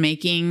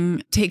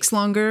decision-making takes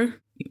longer.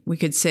 We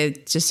could say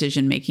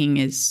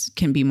decision-making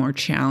can be more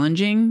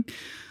challenging.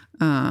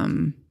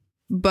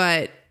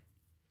 But,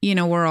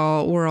 we're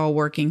all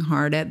working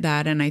hard at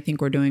that. And I think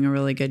we're doing a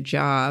really good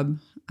job.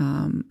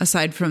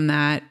 Aside from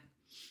that,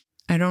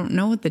 I don't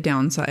know what the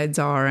downsides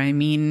are. I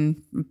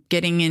mean,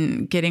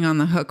 getting on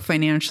the hook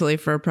financially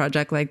for a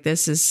project like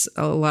this is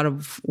a lot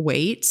of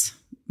weight,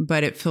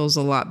 but it feels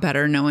a lot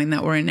better knowing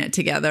that we're in it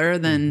together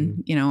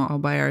than, all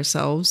by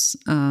ourselves.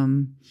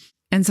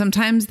 And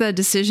sometimes the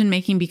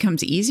decision-making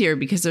becomes easier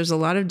because there's a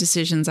lot of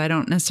decisions I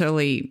don't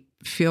necessarily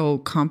feel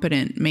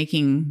competent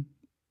making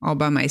all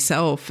by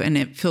myself. And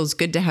it feels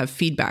good to have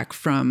feedback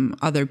from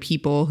other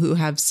people who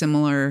have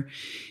similar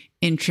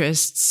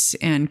interests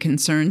and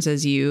concerns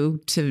as you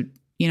to,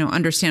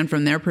 understand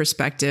from their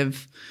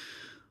perspective,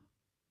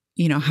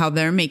 how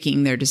they're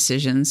making their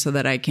decisions so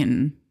that I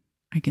can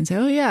say,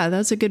 oh yeah,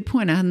 that's a good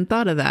point. I hadn't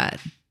thought of that,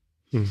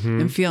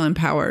 and feel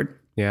empowered.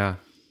 Yeah.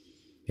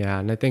 Yeah.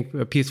 And I think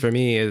a piece for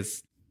me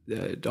is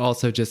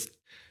also just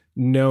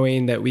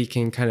knowing that we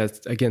can kind of,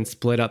 again,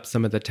 split up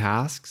some of the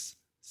tasks.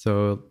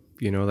 So,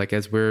 like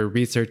as we're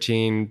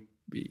researching,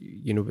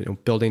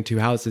 building 2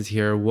 houses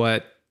here,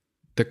 what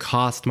the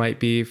cost might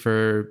be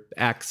for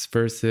X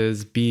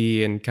versus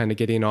B, and kind of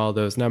getting all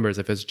those numbers.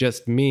 If it's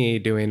just me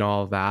doing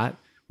all of that,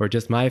 or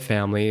just my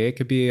family, it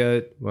could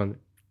be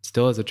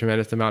still is a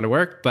tremendous amount of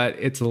work, but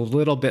it's a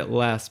little bit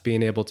less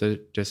being able to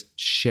just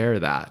share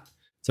that.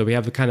 So we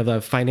have the kind of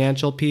a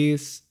financial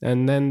piece,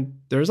 and then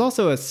there's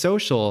also a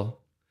social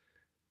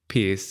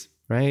piece,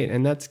 right?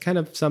 And that's kind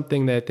of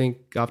something that I think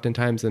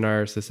oftentimes in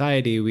our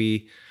society,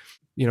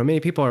 many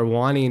people are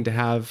wanting to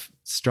have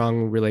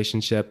strong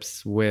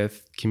relationships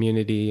with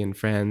community and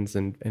friends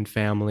and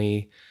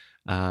family.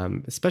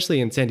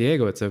 Especially in San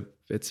Diego,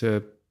 it's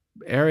a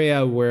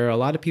area where a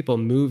lot of people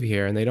move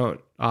here and they don't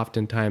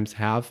oftentimes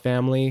have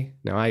family.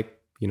 Now, I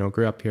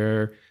grew up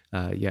here.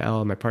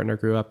 Yael, my partner,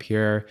 grew up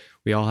here.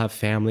 We all have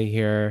family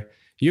here.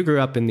 You grew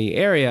up in the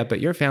area,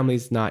 but your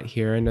family's not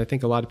here. And I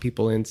think a lot of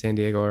people in San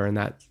Diego are in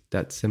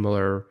that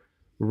similar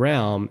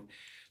realm.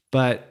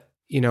 But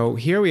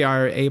here we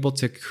are able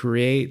to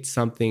create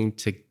something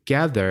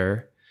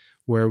together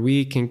where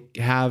we can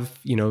have,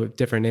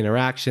 different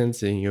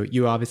interactions. And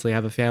you obviously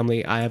have a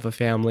family. I have a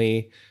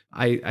family.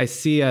 I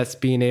see us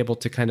being able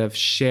to kind of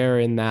share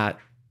in that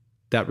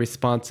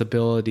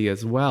responsibility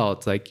as well.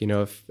 It's like,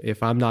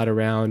 if I'm not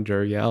around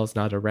or Yael's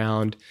not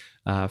around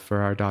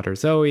for our daughter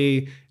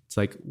Zoe, it's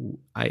like,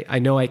 I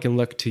know I can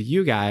look to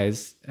you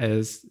guys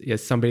as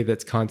somebody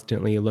that's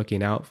constantly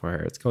looking out for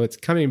her. It's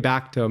coming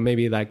back to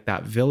maybe like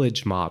that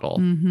village model,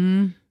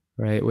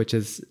 right? Which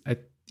is,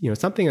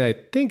 something that I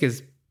think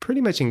is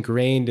pretty much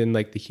ingrained in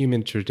like the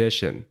human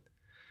tradition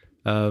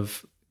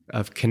of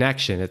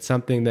connection. It's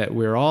something that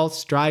we're all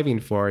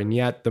striving for. And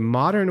yet the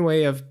modern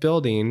way of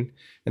building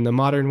and the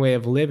modern way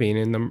of living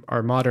and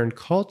our modern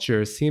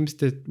culture seems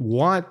to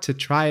want to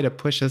try to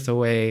push us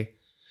away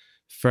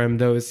from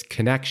those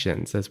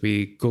connections as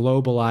we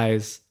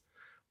globalize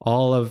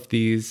all of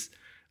these,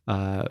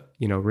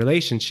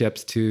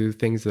 relationships to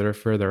things that are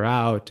further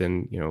out,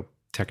 and,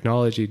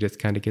 technology just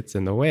kind of gets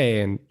in the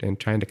way, and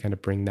trying to kind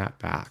of bring that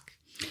back.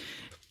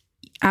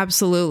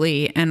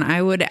 Absolutely. And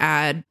I would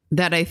add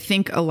that I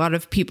think a lot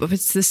of people, if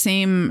it's the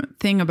same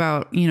thing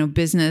about,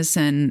 business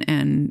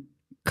and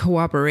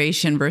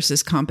cooperation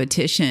versus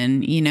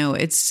competition,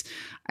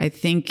 I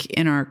think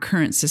in our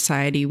current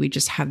society, we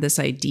just have this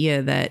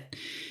idea that,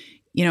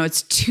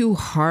 it's too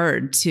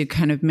hard to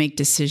kind of make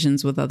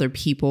decisions with other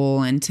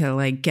people and to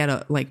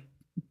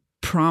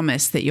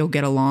promise that you'll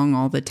get along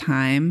all the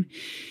time.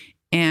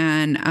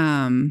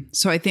 And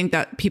so I think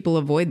that people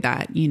avoid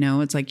that. You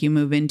know, it's like you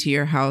move into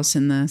your house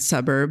in the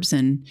suburbs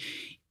and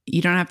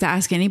you don't have to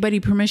ask anybody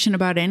permission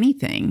about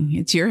anything.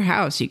 It's your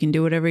house. You can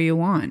do whatever you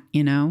want,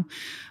 you know.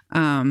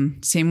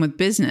 Same with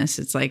business.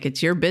 It's like,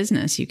 it's your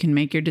business. You can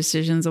make your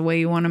decisions the way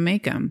you want to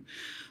make them.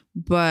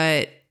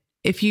 But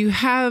if you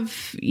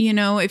have, you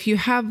know, if you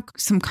have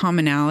some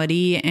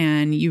commonality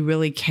and you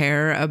really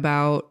care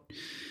about,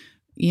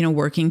 you know,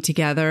 working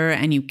together,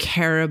 and you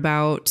care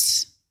about,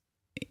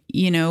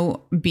 you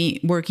know,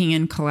 working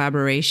in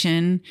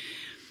collaboration,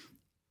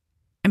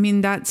 I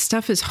mean, that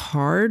stuff is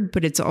hard,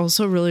 but it's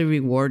also really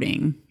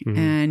rewarding. Mm-hmm.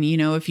 And, you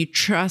know, if you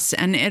trust,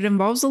 and it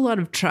involves a lot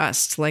of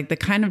trust, like the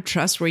kind of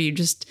trust where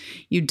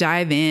you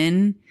dive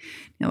in,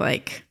 you're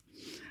like,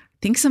 I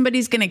think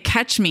somebody's going to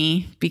catch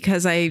me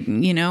because I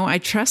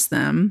trust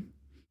them,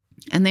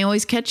 and they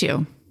always catch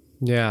you.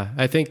 Yeah.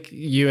 I think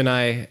you and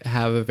I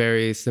have a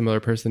very similar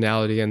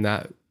personality in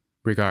that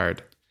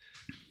regard,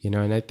 you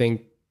know, and I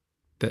think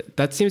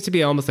that seems to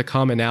be almost a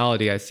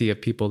commonality I see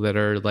of people that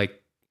are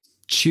like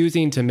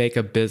choosing to make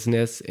a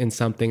business in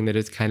something that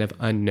is kind of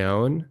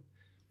unknown,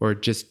 or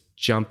just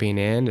jumping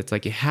in. It's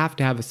like you have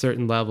to have a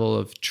certain level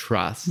of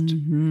trust,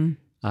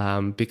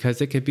 because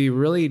it could be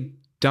really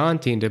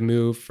daunting to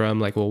move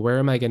from like, well, where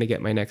am I going to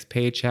get my next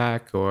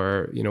paycheck,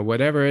 or, you know,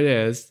 whatever it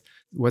is,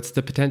 what's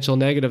the potential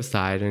negative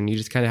side? And you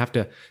just kind of have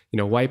to, you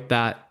know, wipe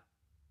that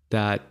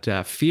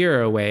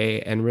fear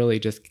away and really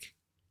just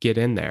get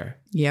in there.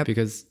 Yep.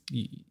 Because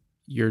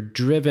you're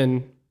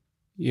driven,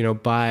 you know,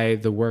 by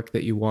the work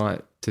that you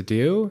want to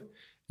do,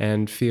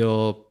 and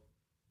feel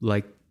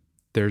like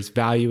there's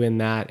value in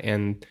that,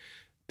 and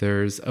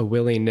there's a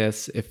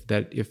willingness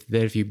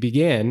if you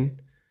begin,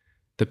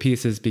 the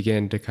pieces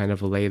begin to kind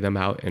of lay them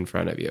out in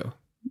front of you.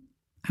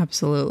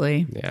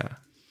 Absolutely. Yeah.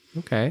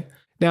 Okay.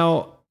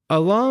 Now,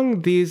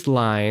 along these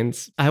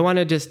lines, I want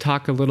to just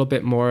talk a little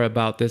bit more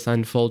about this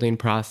unfolding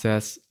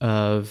process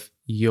of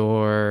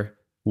your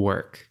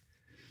work.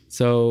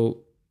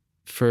 So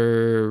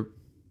for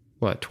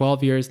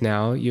 12 years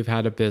now, you've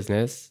had a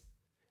business.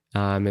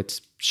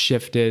 It's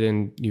shifted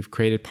and you've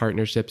created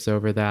partnerships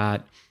over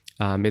that.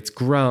 It's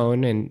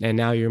grown and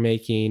now you're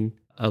making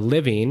a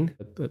living,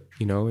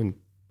 you know, and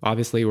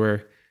obviously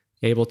we're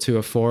able to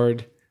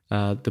afford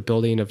the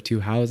building of 2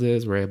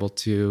 houses. We're able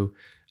to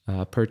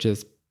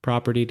purchase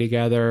property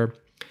together.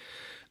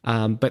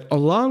 But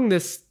along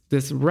this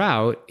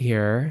route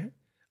here,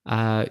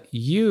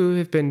 you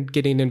have been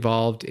getting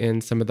involved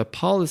in some of the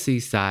policy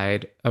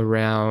side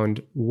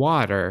around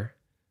water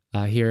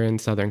here in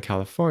Southern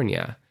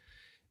California.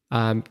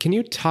 Can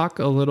you talk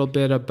a little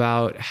bit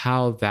about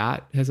how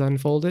that has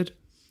unfolded?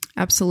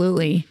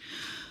 Absolutely.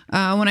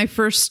 When I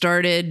first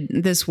started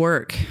this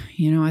work,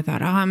 you know, I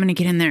thought, I'm going to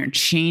get in there and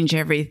change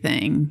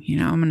everything. You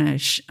know, I'm going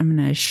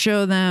to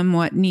show them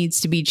what needs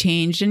to be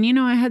changed. And, you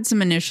know, I had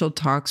some initial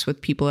talks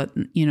with people at,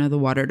 you know, the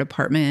water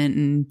department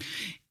and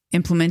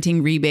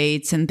implementing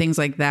rebates and things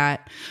like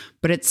that.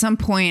 But at some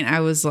point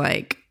I was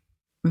like,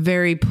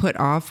 very put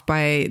off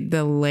by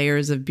the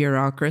layers of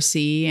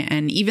bureaucracy,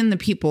 and even the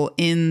people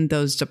in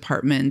those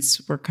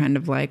departments were kind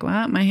of like,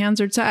 well, my hands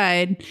are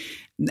tied.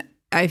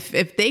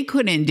 If they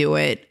couldn't do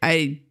it,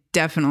 I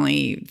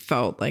definitely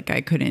felt like I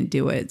couldn't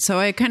do it. So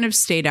I kind of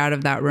stayed out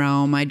of that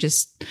realm. I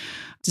just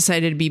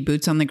decided to be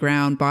boots on the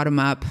ground, bottom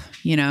up,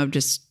 you know,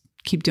 just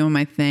keep doing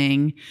my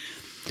thing.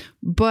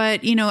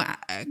 But, you know,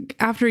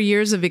 after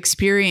years of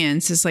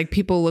experience, it's like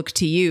people look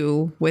to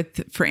you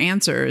for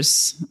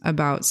answers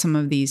about some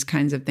of these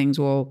kinds of things.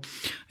 Well,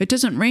 it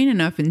doesn't rain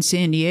enough in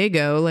San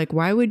Diego. Like,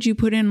 why would you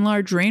put in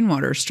large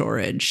rainwater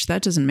storage?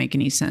 That doesn't make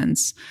any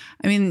sense.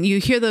 I mean, you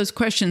hear those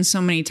questions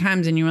so many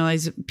times and you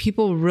realize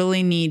people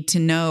really need to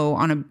know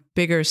on a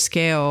bigger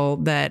scale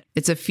that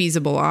it's a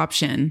feasible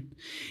option.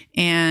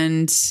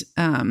 And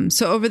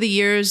so over the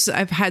years,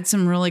 I've had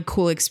some really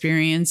cool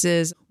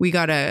experiences. We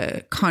got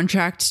a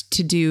contract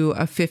to do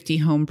a 50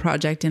 home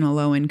project in a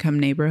low income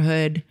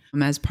neighborhood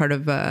as part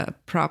of a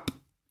Prop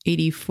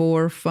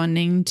 84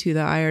 funding to the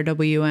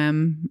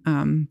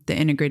IRWM, the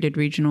Integrated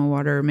Regional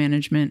Water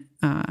Management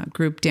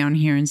group down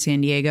here in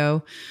San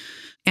Diego.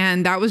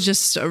 And that was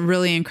just a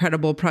really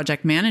incredible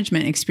project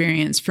management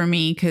experience for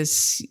me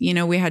because, you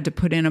know, we had to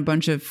put in a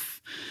bunch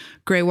of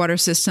gray water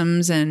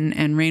systems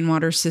and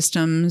rainwater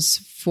systems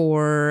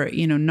for,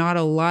 you know, not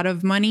a lot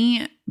of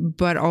money,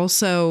 but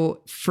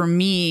also for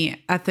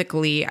me,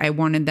 ethically, I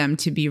wanted them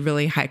to be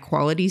really high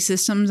quality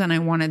systems and I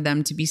wanted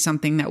them to be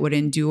something that would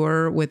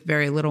endure with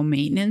very little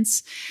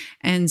maintenance.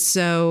 And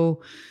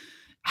so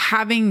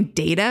having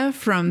data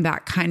from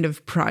that kind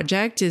of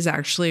project is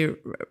actually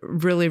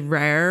really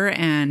rare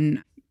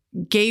and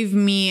gave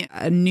me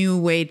a new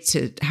way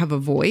to have a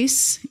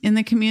voice in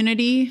the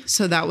community.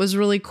 So that was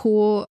really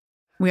cool.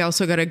 We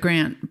also got a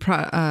grant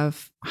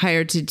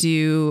hired to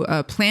do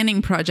a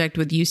planning project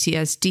with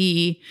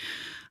UCSD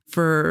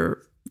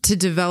to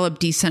develop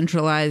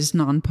decentralized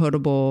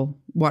non-potable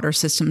water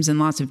systems in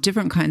lots of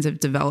different kinds of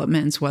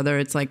developments, whether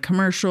it's like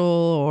commercial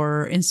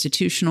or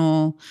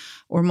institutional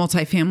or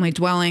multifamily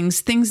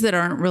dwellings, things that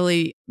aren't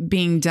really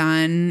being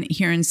done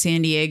here in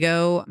San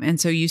Diego. And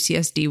so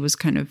UCSD was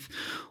kind of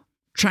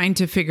trying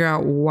to figure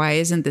out, why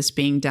isn't this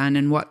being done,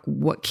 and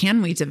what can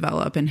we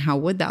develop and how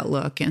would that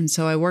look? And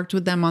so I worked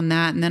with them on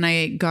that. And then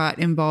I got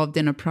involved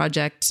in a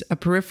project, a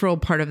peripheral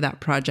part of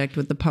that project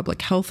with the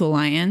Public Health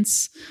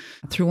Alliance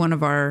through one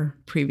of our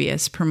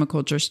previous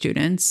permaculture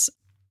students.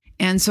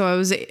 And so I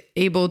was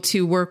able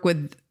to work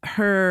with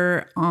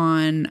her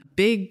on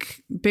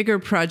bigger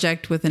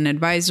project with an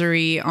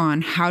advisory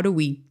on how do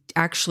we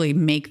actually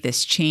make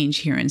this change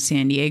here in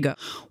San Diego?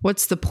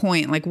 What's the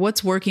point? Like,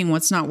 what's working,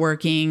 what's not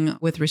working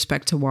with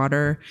respect to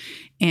water?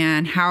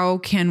 And how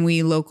can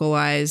we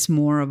localize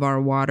more of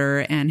our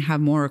water and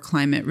have more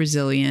climate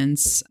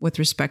resilience with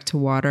respect to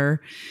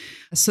water?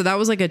 So that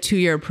was like a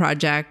 2-year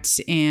project,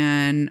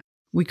 and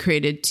we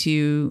created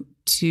two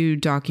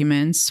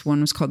documents.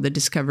 One was called the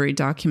Discovery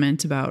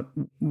Document, about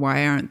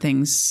why aren't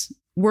things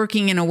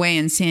working in a way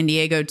in San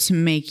Diego to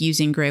make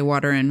using gray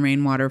water and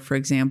rainwater, for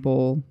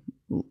example,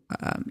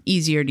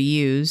 easier to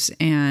use.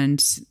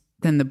 And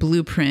then the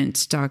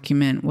Blueprint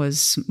document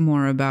was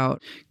more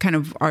about kind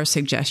of our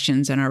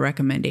suggestions and our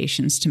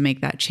recommendations to make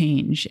that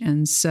change.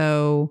 And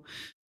so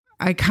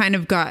I kind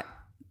of got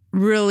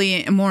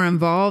really more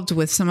involved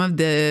with some of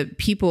the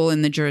people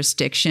in the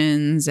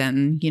jurisdictions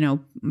and,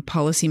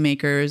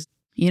 policymakers.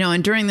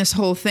 And during this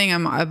whole thing,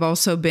 I've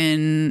also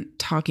been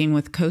talking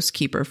with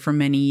Coastkeeper for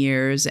many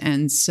years.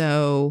 And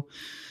so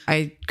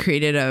I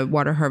created a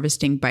water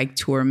harvesting bike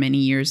tour many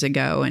years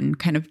ago and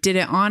kind of did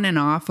it on and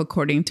off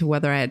according to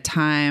whether I had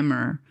time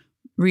or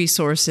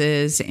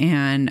resources.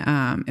 And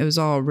it was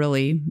all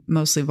really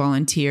mostly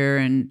volunteer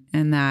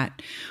and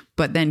that.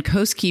 But then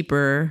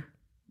Coastkeeper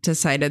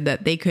decided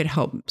that they could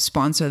help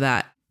sponsor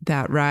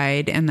that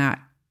ride and that.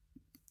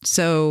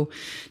 So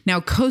now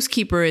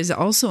Coastkeeper is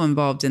also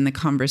involved in the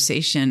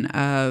conversation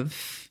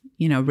of,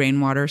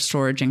 rainwater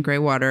storage and gray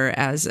water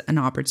as an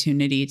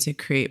opportunity to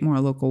create more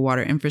local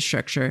water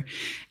infrastructure.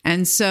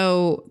 And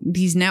so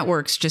these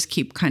networks just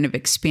keep kind of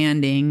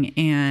expanding.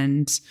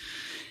 And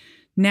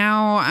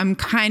now I'm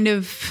kind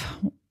of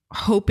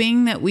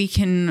hoping that we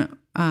can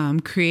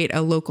create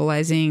a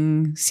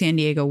localizing San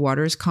Diego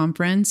Waters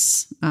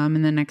Conference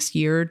in the next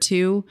year or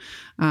two.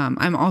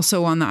 I'm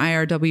also on the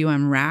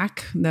IRWM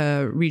RAC,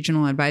 the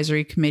Regional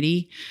Advisory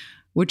Committee,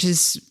 which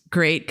is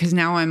great because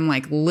now I'm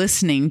like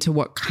listening to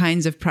what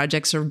kinds of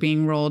projects are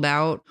being rolled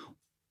out,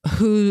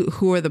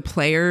 who are the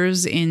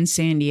players in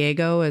San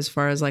Diego as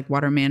far as like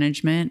water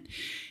management,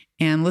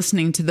 and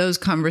listening to those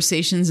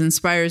conversations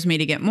inspires me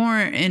to get more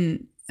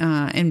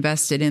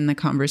invested in the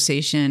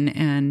conversation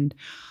and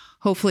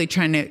hopefully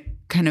trying to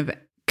kind of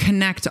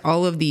connect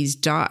all of these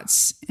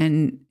dots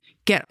and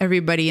get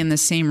everybody in the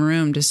same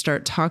room to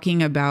start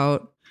talking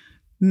about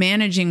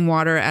managing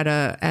water at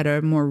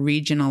a more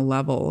regional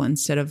level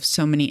instead of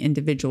so many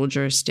individual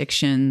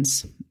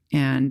jurisdictions,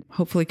 and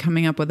hopefully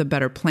coming up with a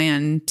better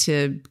plan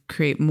to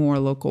create more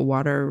local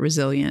water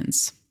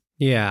resilience.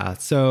 Yeah.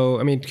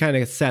 So, kind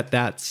of set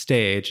that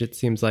stage. It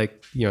seems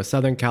like,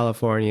 Southern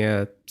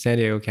California, San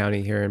Diego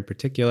County here in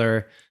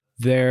particular,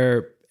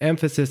 their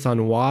emphasis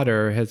on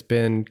water has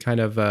been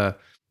kind of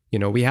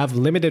we have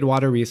limited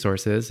water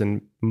resources,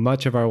 and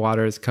much of our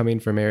water is coming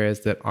from areas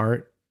that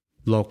aren't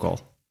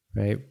local,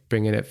 right?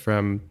 Bringing it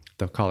from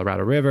the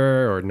Colorado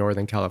River or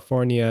Northern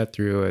California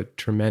through a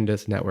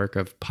tremendous network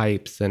of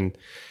pipes and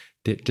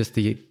just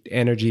the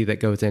energy that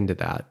goes into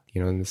that.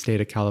 In the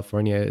state of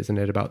California, isn't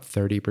it about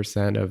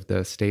 30% of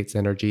the state's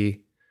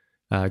energy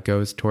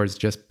goes towards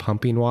just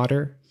pumping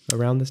water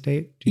around the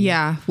state?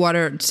 Yeah,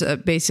 water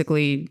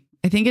basically,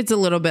 I think it's a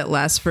little bit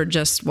less for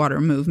just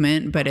water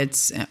movement, but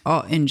it's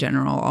all in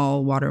general,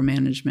 all water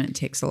management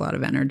takes a lot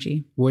of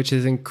energy. Which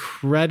is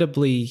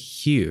incredibly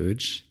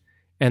huge.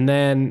 And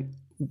then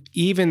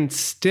even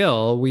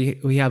still,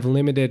 we have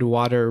limited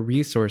water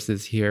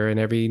resources here, and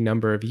every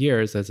number of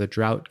years as a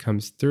drought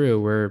comes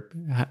through, we're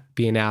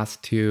being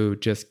asked to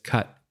just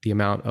cut the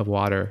amount of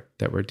water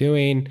that we're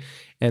doing.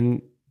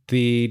 And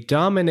the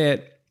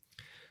dominant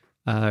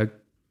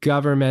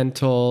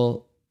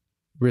governmental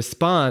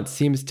response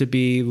seems to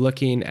be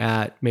looking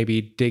at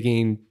maybe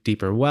digging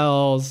deeper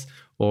wells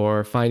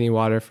or finding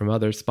water from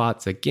other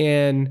spots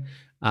again,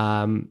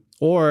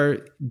 or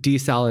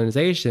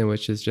desalinization,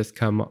 which has just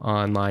come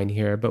online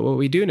here. But what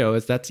we do know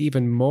is that's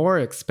even more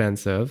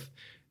expensive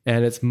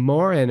and it's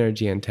more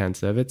energy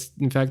intensive. It's,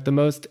 in fact, the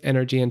most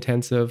energy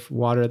intensive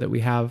water that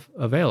we have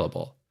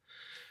available.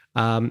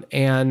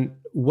 And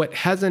what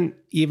hasn't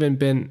even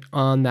been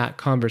on that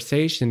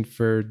conversation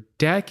for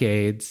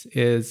decades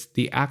is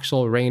the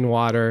actual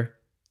rainwater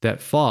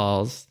that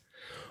falls,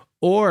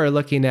 or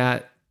looking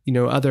at,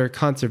 other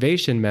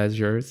conservation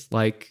measures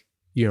like,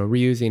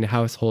 reusing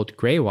household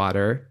gray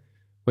water,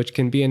 which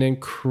can be an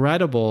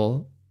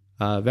incredible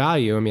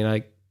value.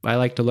 I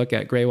like to look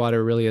at gray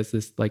water really as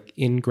this like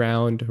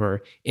in-ground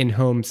or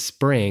in-home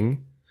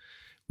spring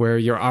where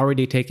you're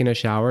already taking a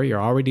shower,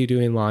 you're already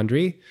doing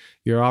laundry,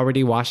 You're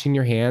already washing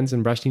your hands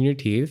and brushing your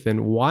teeth,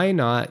 and why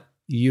not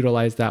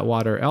utilize that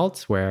water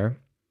elsewhere?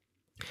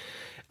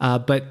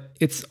 But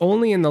it's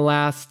only in the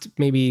last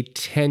maybe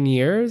 10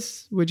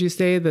 years, would you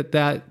say,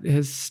 that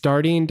is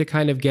starting to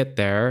kind of get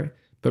there?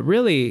 But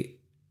really,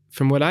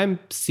 from what I'm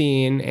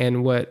seeing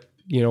and what,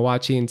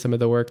 watching some of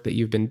the work that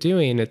you've been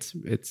doing, it's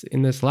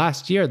in this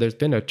last year, there's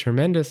been a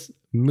tremendous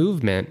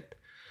movement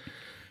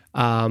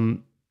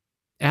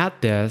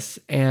at this,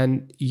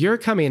 and you're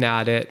coming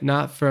at it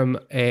not from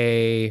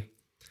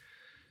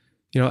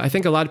I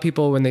think a lot of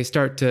people, when they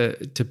start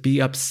to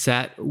be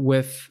upset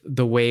with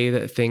the way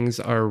that things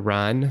are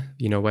run,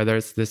 whether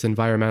it's this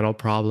environmental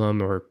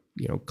problem or,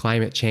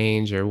 climate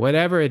change or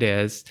whatever it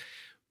is,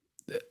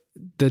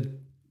 the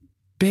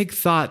big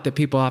thought that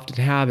people often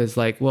have is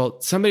like, well,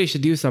 somebody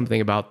should do something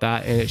about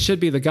that, and it should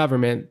be the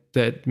government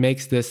that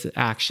makes this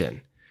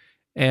action.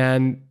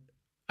 And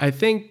I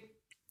think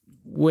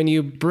when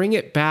you bring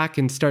it back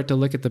and start to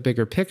look at the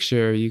bigger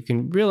picture, you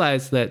can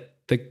realize that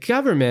the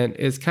government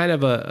is kind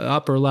of a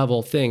upper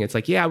level thing. It's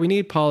like, yeah, we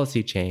need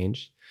policy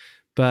change,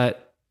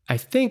 but I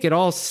think it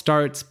all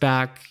starts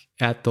back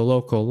at the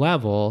local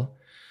level.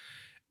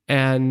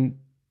 And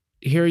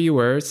here you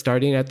were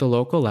starting at the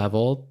local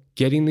level,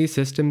 getting these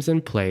systems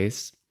in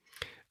place.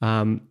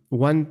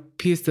 One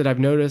piece that I've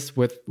noticed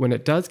when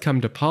it does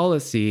come to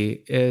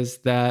policy is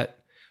that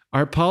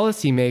our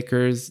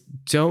policymakers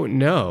don't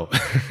know.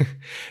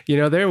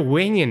 They're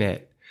winging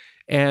it.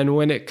 And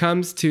when it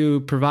comes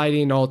to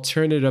providing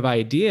alternative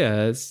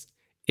ideas,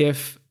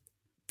 if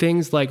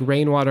things like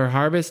rainwater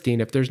harvesting,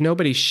 if there's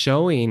nobody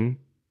showing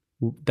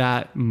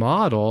that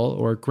model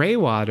or gray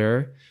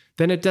water,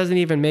 then it doesn't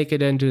even make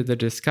it into the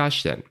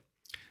discussion.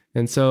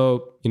 And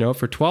so,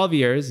 for 12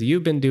 years,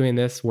 you've been doing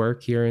this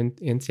work here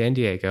in San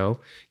Diego,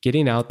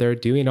 getting out there,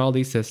 doing all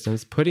these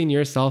systems, putting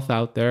yourself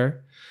out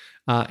there,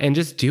 and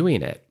just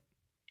doing it.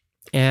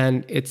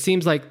 And it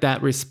seems like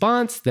that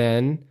response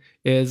then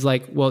is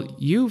like, well,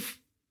 you've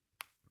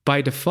by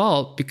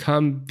default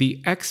become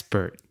the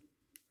expert,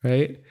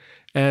 right?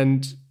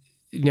 And,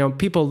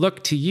 people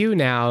look to you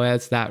now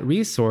as that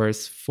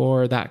resource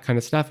for that kind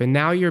of stuff. And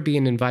now you're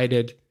being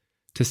invited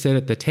to sit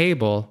at the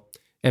table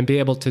and be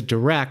able to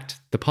direct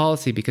the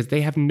policy because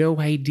they have no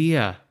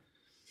idea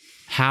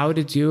how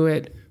to do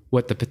it,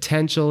 what the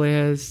potential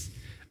is.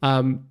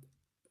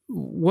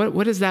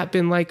 What has that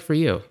been like for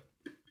you?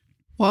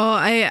 Well,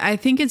 I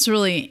think it's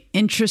really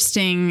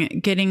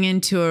interesting getting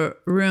into a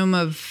room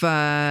of,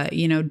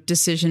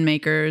 decision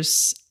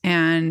makers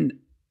and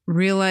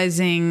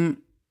realizing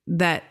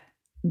that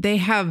they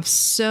have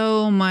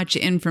so much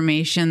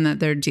information that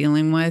they're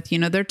dealing with.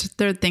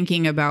 They're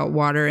thinking about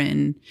water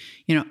in,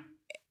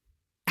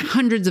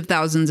 hundreds of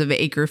thousands of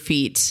acre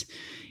feet,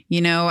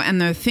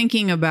 and they're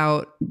thinking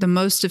about the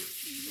most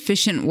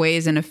efficient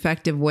ways and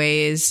effective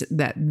ways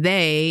that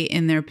they,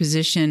 in their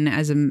position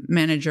as a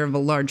manager of a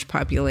large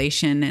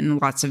population and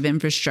lots of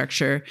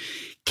infrastructure,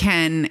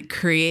 can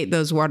create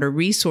those water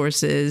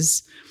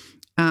resources.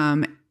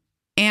 And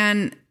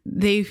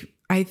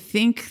I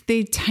think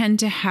they tend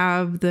to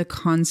have the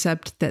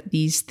concept that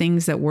these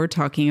things that we're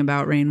talking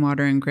about,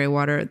 rainwater and gray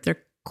water,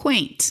 they're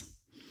quaint,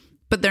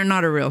 but they're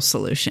not a real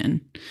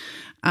solution.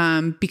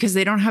 Because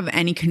they don't have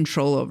any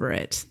control over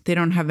it. They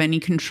don't have any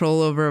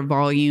control over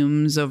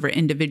volumes, over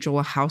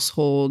individual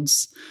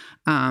households.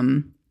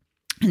 And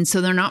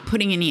so they're not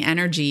putting any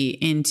energy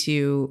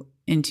into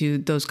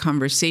those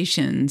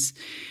conversations.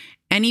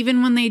 And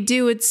even when they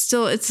do, it's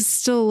still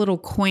a little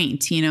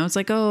quaint, It's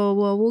like, oh,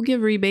 well, we'll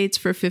give rebates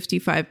for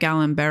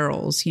 55-gallon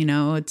barrels,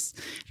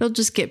 it'll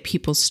just get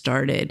people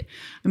started.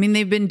 I mean,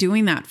 they've been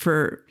doing that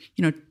for,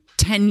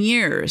 10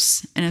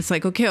 years. And it's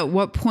like, okay, at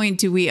what point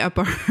do we up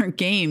our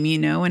game,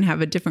 and have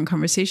a different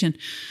conversation?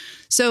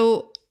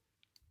 So,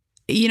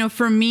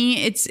 for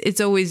me, it's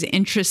always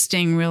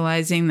interesting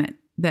realizing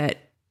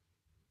that,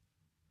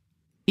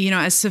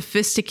 as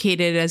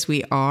sophisticated as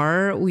we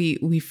are,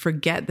 we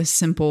forget the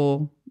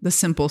simple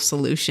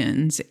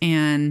solutions.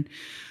 And,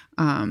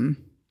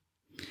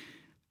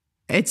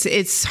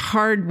 It's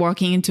hard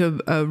walking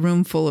into a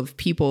room full of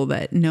people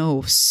that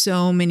know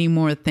so many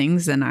more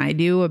things than I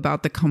do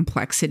about the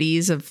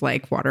complexities of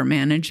like water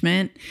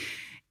management,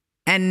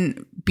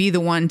 and be the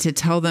one to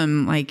tell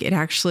them like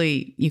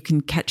you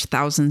can catch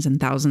thousands and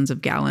thousands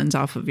of gallons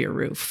off of your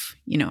roof.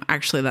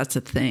 Actually that's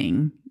a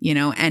thing,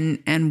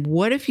 and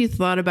what if you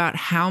thought about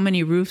how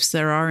many roofs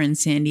there are in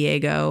San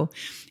Diego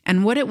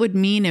and what it would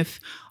mean if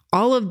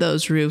all of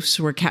those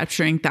roofs were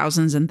capturing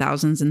thousands and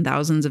thousands and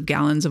thousands of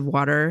gallons of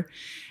water.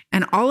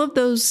 And all of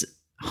those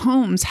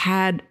homes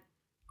had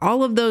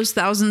all of those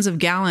thousands of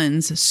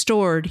gallons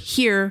stored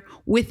here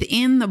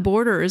within the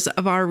borders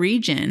of our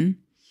region.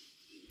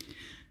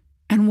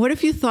 And what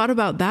if you thought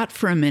about that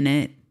for a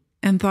minute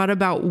and thought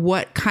about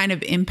what kind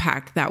of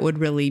impact that would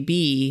really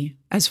be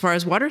as far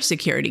as water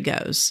security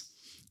goes?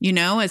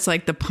 It's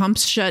like the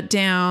pumps shut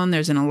down.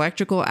 There's an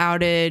electrical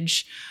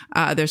outage.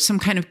 There's some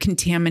kind of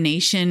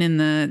contamination in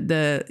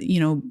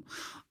the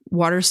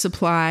water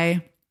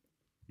supply.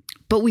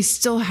 But we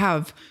still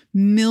have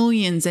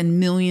millions and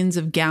millions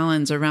of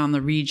gallons around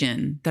the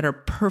region that are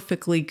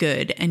perfectly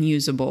good and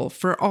usable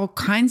for all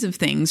kinds of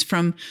things,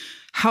 from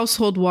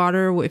household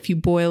water, if you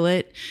boil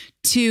it,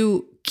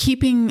 to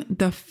keeping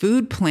the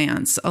food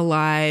plants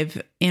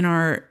alive in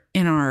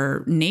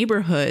our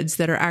neighborhoods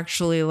that are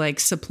actually like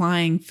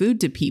supplying food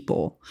to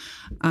people.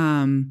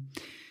 And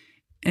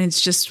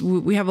it's just,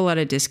 we have a lot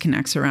of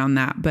disconnects around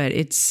that, but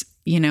it's,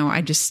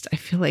 I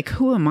feel like,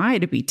 who am I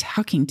to be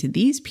talking to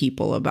these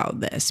people about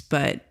this?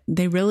 But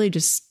they really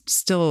just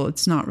still,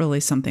 it's not really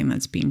something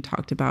that's being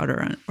talked about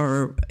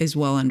or is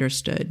well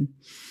understood.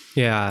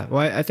 Yeah.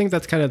 Well, I think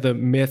that's kind of the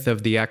myth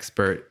of the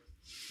expert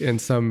in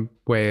some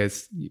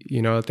ways.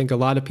 I think a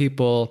lot of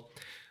people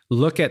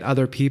look at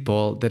other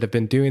people that have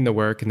been doing the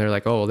work and they're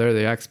like, oh, they're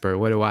the expert.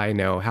 What do I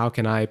know? How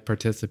can I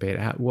participate?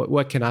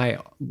 What can I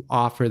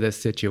offer this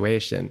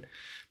situation?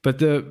 But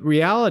the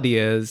reality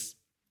is,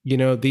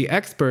 the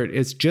expert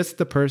is just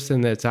the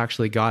person that's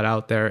actually got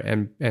out there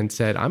and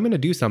said, I'm going to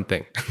do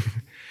something.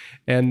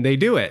 And they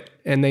do it.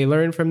 And they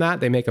learn from that.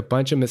 They make a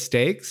bunch of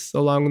mistakes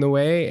along the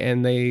way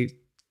and they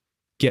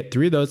get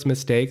through those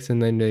mistakes.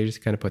 And then they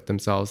just kind of put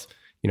themselves,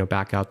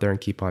 back out there and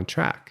keep on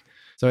track.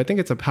 So I think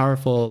it's a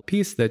powerful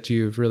piece that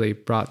you've really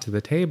brought to the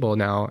table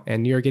now.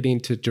 And you're getting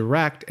to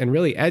direct and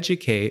really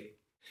educate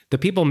the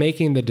people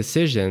making the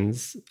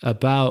decisions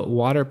about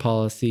water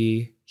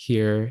policy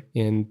here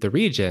in the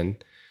region,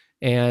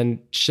 and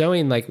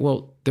showing like,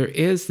 well, there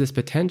is this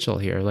potential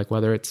here, like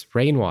whether it's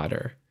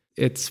rainwater.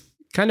 It's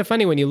kind of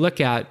funny when you look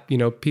at,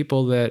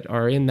 people that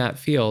are in that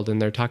field and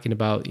they're talking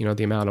about,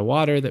 the amount of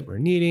water that we're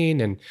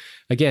needing. And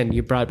again,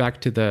 you brought it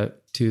back to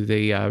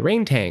the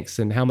rain tanks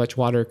and how much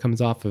water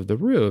comes off of the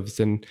roofs.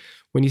 And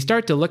when you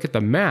start to look at the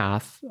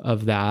math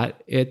of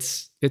that,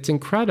 it's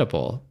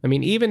incredible. I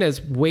mean, even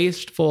as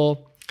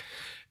wasteful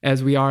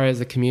as we are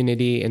as a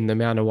community in the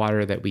amount of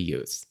water that we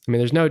use. I mean,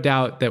 there's no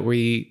doubt that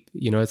we,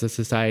 as a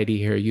society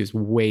here, use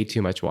way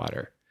too much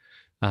water.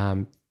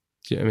 To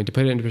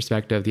put it into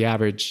perspective, the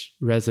average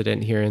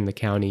resident here in the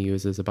county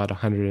uses about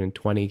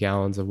 120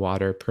 gallons of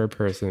water per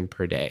person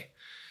per day.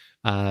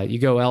 You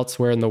go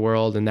elsewhere in the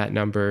world and that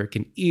number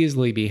can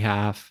easily be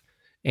half.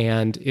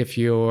 And if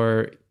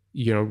you're,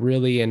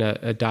 really in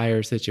a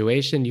dire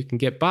situation, you can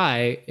get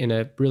by in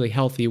a really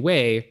healthy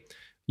way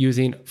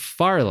using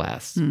far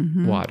less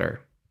water.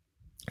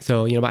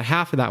 So, about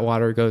half of that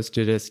water goes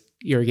to just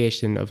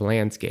irrigation of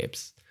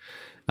landscapes,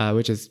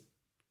 which is,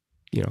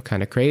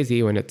 kind of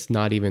crazy when it's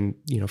not even,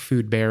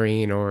 food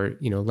bearing or,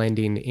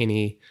 lending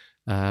any,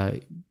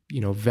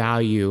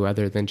 value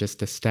other than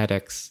just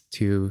aesthetics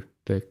to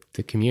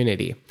the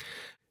community.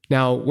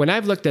 Now, when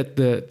I've looked at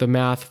the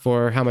math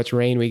for how much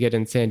rain we get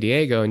in San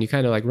Diego, and you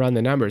kind of like run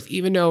the numbers,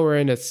 even though we're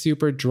in a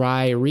super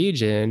dry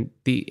region,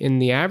 in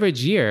the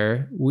average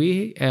year,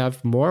 we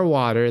have more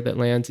water that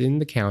lands in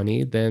the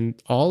county than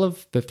all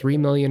of the 3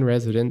 million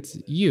residents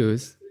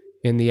use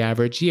in the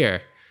average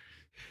year.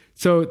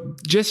 So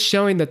just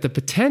showing that the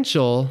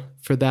potential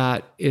for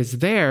that is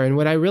there. And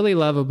what I really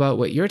love about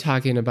what you're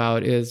talking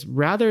about is,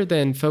 rather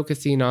than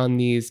focusing on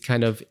these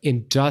kind of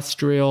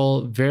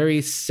industrial,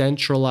 very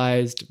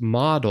centralized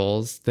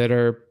models that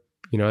are,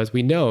 as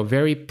we know,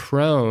 very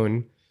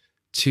prone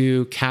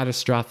to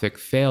catastrophic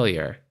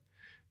failure.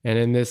 And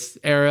in this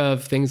era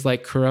of things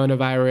like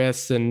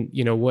coronavirus and,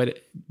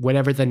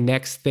 whatever the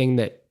next thing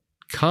that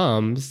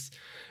comes,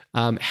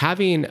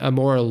 having a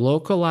more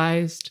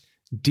localized,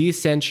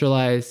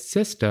 decentralized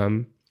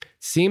system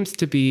seems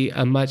to be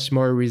a much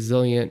more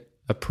resilient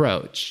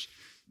approach.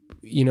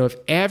 If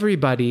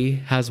everybody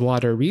has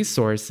water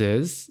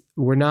resources,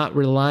 we're not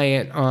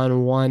reliant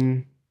on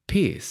one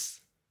piece,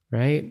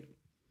 right?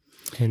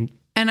 And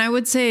I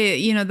would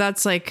say,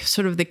 that's like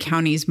sort of the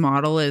county's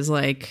model is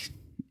like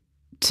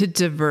to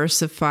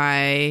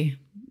diversify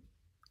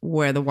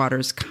where the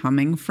water's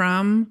coming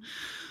from.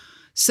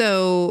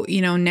 So,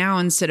 now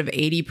instead of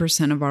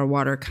 80% of our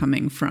water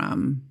coming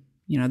from,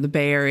 the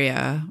Bay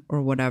Area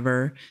or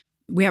whatever,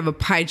 we have a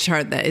pie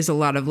chart that is a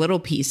lot of little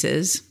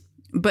pieces,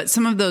 but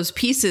some of those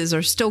pieces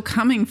are still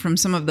coming from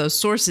some of those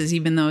sources,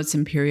 even though it's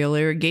Imperial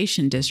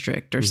Irrigation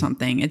District or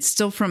something. It's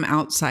still from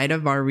outside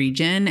of our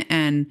region,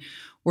 and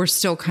we're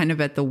still kind of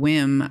at the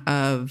whim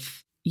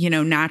of,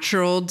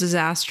 natural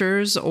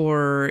disasters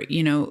or,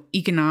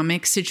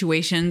 economic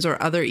situations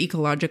or other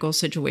ecological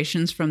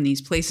situations from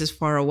these places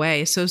far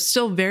away. So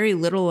still very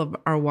little of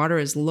our water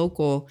is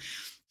local.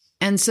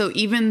 And so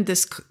even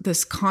this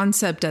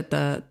concept at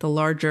the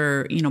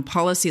larger,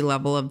 policy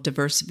level of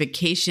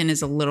diversification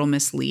is a little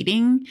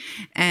misleading.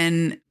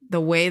 And the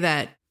way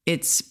that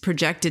it's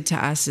projected to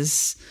us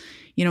is,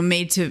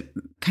 made to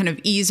kind of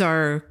ease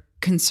our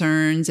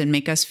concerns and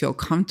make us feel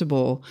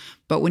comfortable.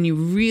 But when you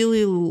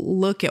really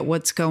look at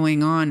what's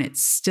going on,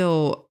 it's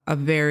still a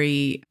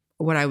very,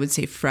 what I would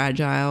say,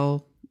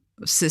 fragile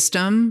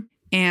system.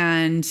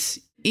 And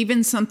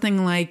even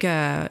something like,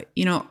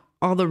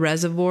 all the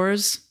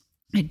reservoirs,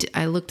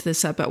 I looked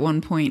this up at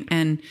one point,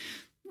 and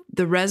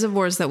the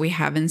reservoirs that we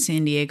have in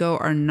San Diego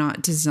are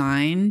not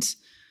designed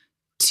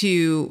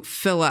to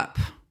fill up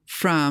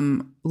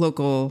from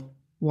local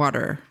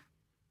water.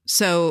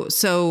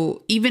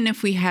 So even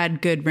if we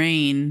had good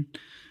rain,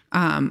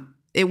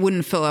 it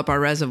wouldn't fill up our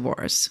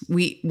reservoirs.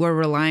 We're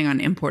relying on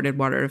imported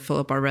water to fill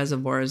up our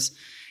reservoirs.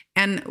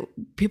 And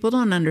people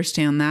don't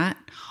understand that.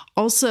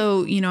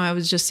 Also, I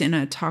was just in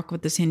a talk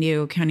with the San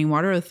Diego County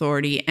Water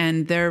Authority,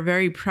 and they're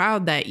very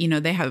proud that,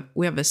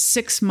 we have a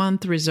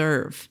 6-month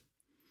reserve.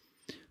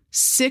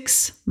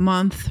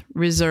 6-month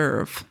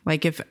reserve.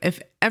 Like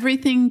if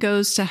everything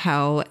goes to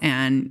hell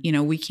and,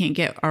 we can't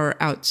get our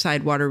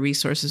outside water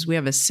resources, we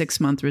have a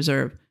 6-month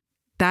reserve.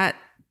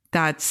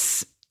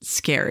 That's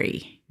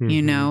scary,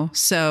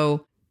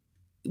 So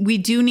we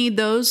do need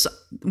those.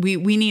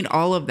 We need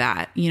all of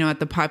that, at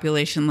the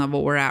population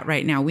level we're at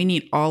right now. We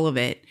need all of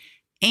it.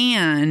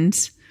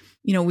 And,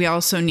 we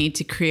also need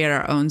to create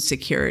our own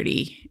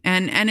security.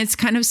 And it's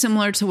kind of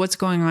similar to what's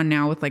going on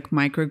now with like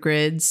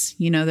microgrids.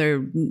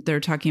 They're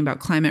talking about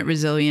climate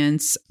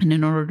resilience. And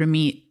in order to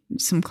meet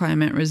some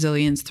climate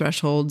resilience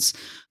thresholds,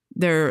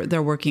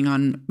 they're working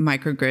on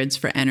microgrids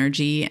for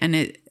energy.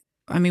 And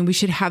we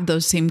should have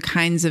those same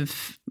kinds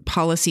of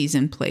policies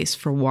in place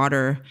for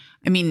water.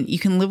 You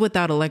can live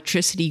without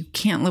electricity. You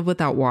can't live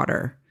without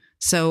water.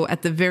 So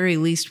at the very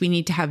least, we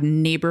need to have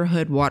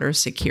neighborhood water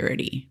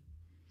security.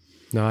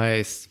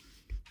 Nice.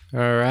 All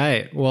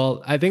right.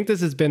 Well, I think this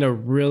has been a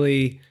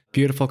really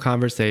beautiful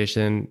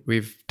conversation.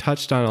 We've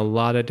touched on a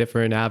lot of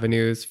different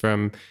avenues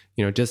from,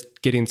 just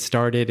getting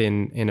started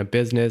in a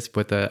business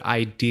with the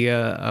idea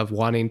of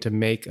wanting to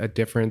make a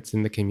difference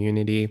in the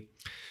community,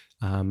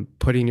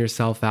 putting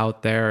yourself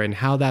out there, and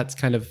how that's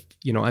kind of,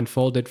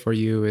 unfolded for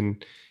you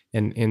and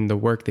in the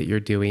work that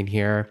you're doing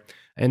here.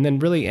 And then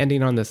really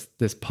ending on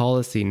this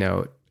policy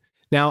note.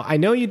 Now, I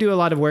know you do a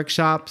lot of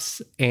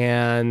workshops,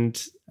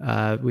 and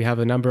we have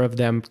a number of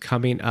them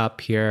coming up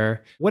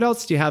here. What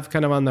else do you have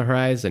kind of on the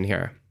horizon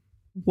here?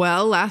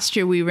 Well, last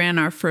year we ran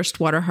our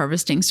first water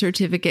harvesting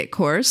certificate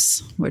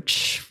course,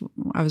 which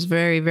I was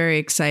very, very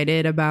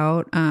excited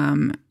about.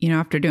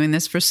 After doing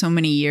this for so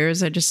many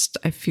years, I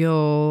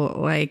feel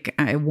like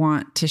I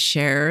want to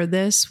share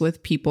this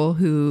with people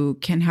who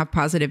can have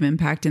positive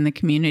impact in the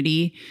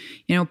community.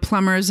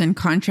 Plumbers and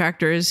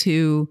contractors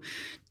who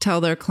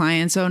tell their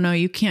clients, oh, no,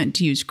 you can't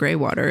use gray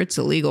water. It's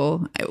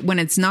illegal. When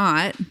it's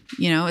not,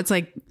 it's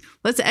like,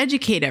 let's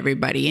educate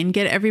everybody and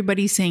get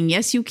everybody saying,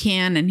 yes, you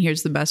can. And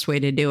here's the best way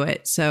to do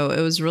it. So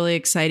it was really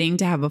exciting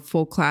to have a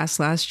full class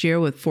last year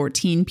with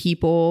 14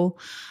 people,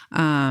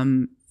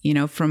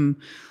 from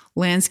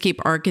landscape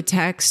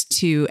architects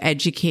to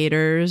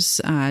educators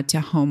to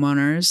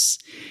homeowners.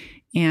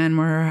 And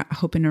we're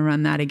hoping to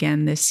run that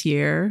again this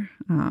year.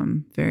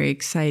 Very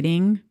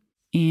exciting.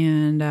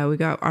 And we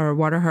got our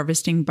water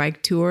harvesting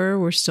bike tour.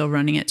 We're still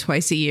running it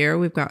twice a year.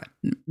 We've got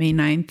May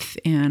 9th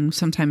and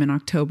sometime in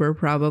October,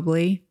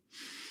 probably.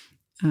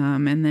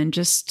 And then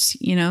just,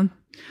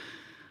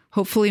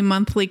 hopefully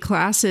monthly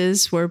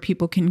classes where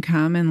people can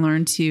come and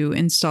learn to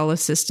install a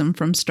system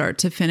from start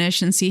to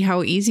finish and see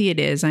how easy it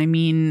is. I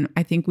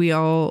think we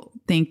all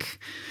think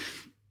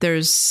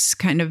there's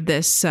kind of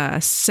this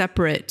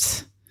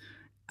separate,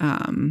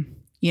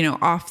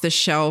 off the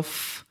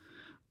shelf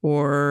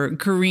or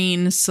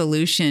green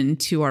solution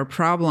to our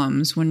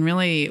problems, when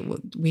really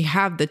we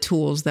have the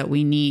tools that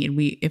we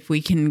need. If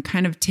we can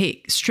kind of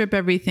strip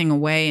everything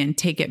away and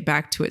take it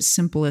back to its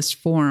simplest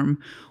form,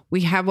 we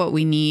have what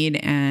we need,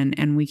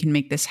 and we can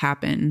make this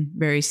happen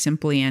very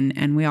simply,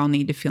 and we all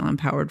need to feel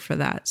empowered for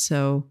that.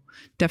 So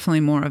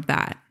definitely more of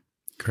that.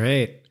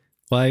 Great.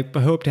 Well, I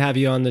hope to have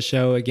you on the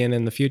show again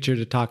in the future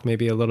to talk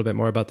maybe a little bit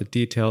more about the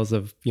details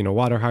of,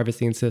 water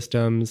harvesting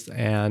systems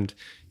and,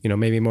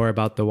 maybe more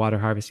about the water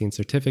harvesting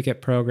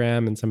certificate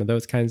program and some of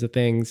those kinds of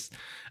things.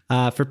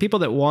 For people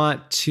that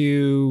want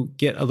to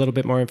get a little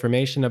bit more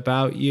information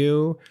about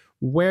you,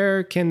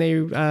 where can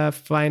they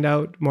find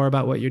out more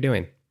about what you're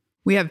doing?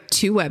 We have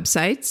 2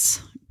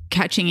 websites,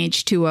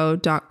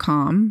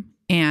 catchingh2o.com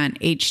and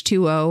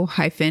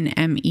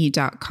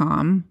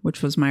h2o-me.com,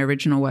 which was my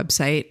original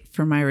website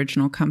for my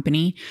original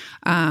company.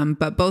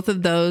 But both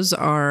of those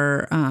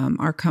are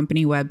our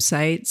company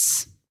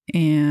websites.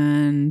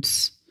 And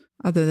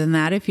other than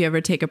that, if you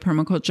ever take a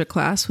permaculture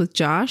class with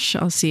Josh,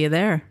 I'll see you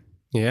there.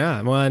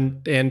 Yeah. Well,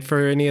 and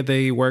for any of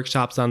the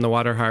workshops on the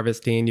water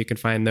harvesting, you can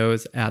find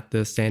those at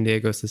the San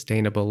Diego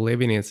Sustainable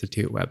Living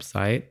Institute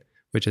website,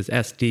 which is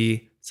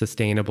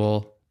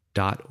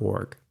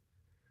sdsustainable.org.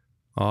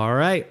 All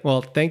right.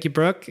 Well, thank you,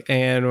 Brooke,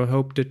 and we'll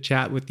hope to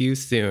chat with you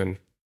soon.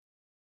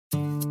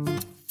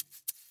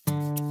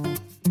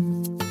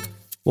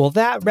 Well,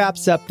 that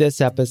wraps up this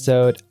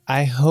episode.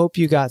 I hope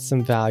you got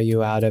some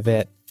value out of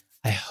it.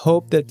 I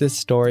hope that this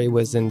story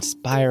was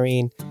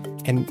inspiring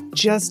and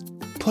just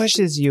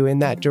pushes you in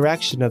that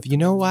direction of, you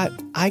know what,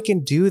 I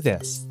can do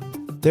this.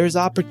 There's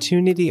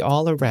opportunity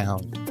all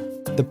around.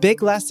 The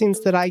big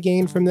lessons that I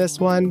gained from this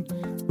one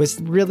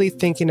was really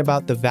thinking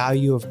about the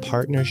value of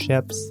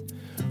partnerships,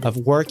 of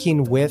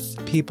working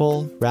with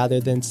people rather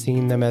than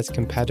seeing them as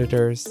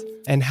competitors,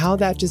 and how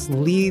that just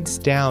leads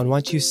down,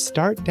 once you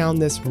start down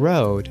this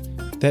road,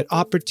 that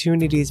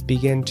opportunities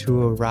begin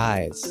to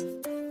arise.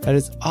 That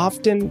is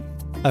often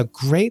a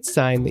great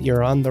sign that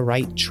you're on the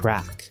right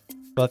track.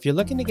 Well, if you're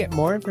looking to get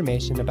more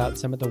information about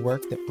some of the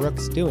work that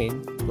Brooke's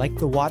doing, like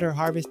the Water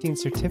Harvesting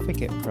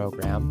Certificate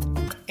Program,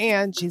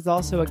 and she's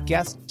also a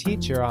guest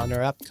teacher on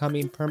her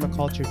upcoming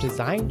permaculture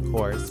design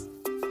course,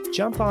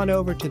 jump on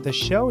over to the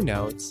show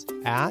notes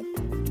at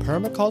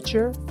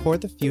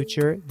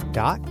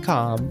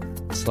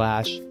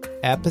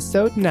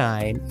permacultureforthefuture.com/episode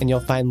 9, and you'll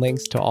find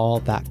links to all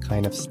that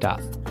kind of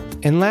stuff.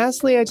 And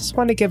lastly, I just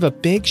want to give a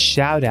big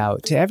shout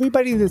out to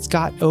everybody that's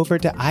got over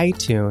to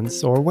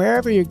iTunes or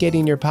wherever you're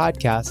getting your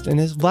podcast and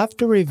has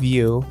left a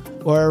review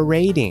or a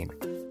rating.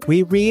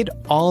 We read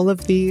all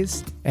of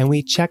these and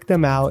we check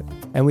them out,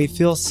 and we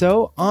feel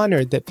so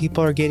honored that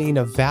people are getting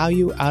a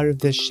value out of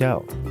this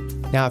show.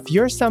 Now, if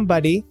you're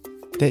somebody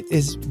that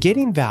is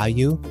getting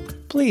value,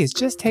 please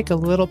just take a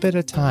little bit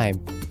of time.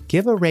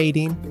 Give a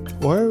rating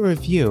or a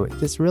review.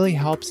 This really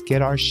helps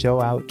get our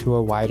show out to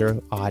a wider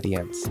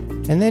audience.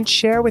 And then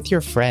share with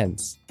your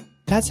friends.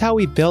 That's how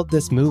we build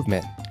this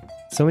movement.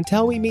 So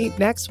until we meet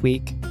next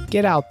week,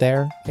 get out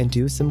there and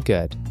do some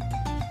good.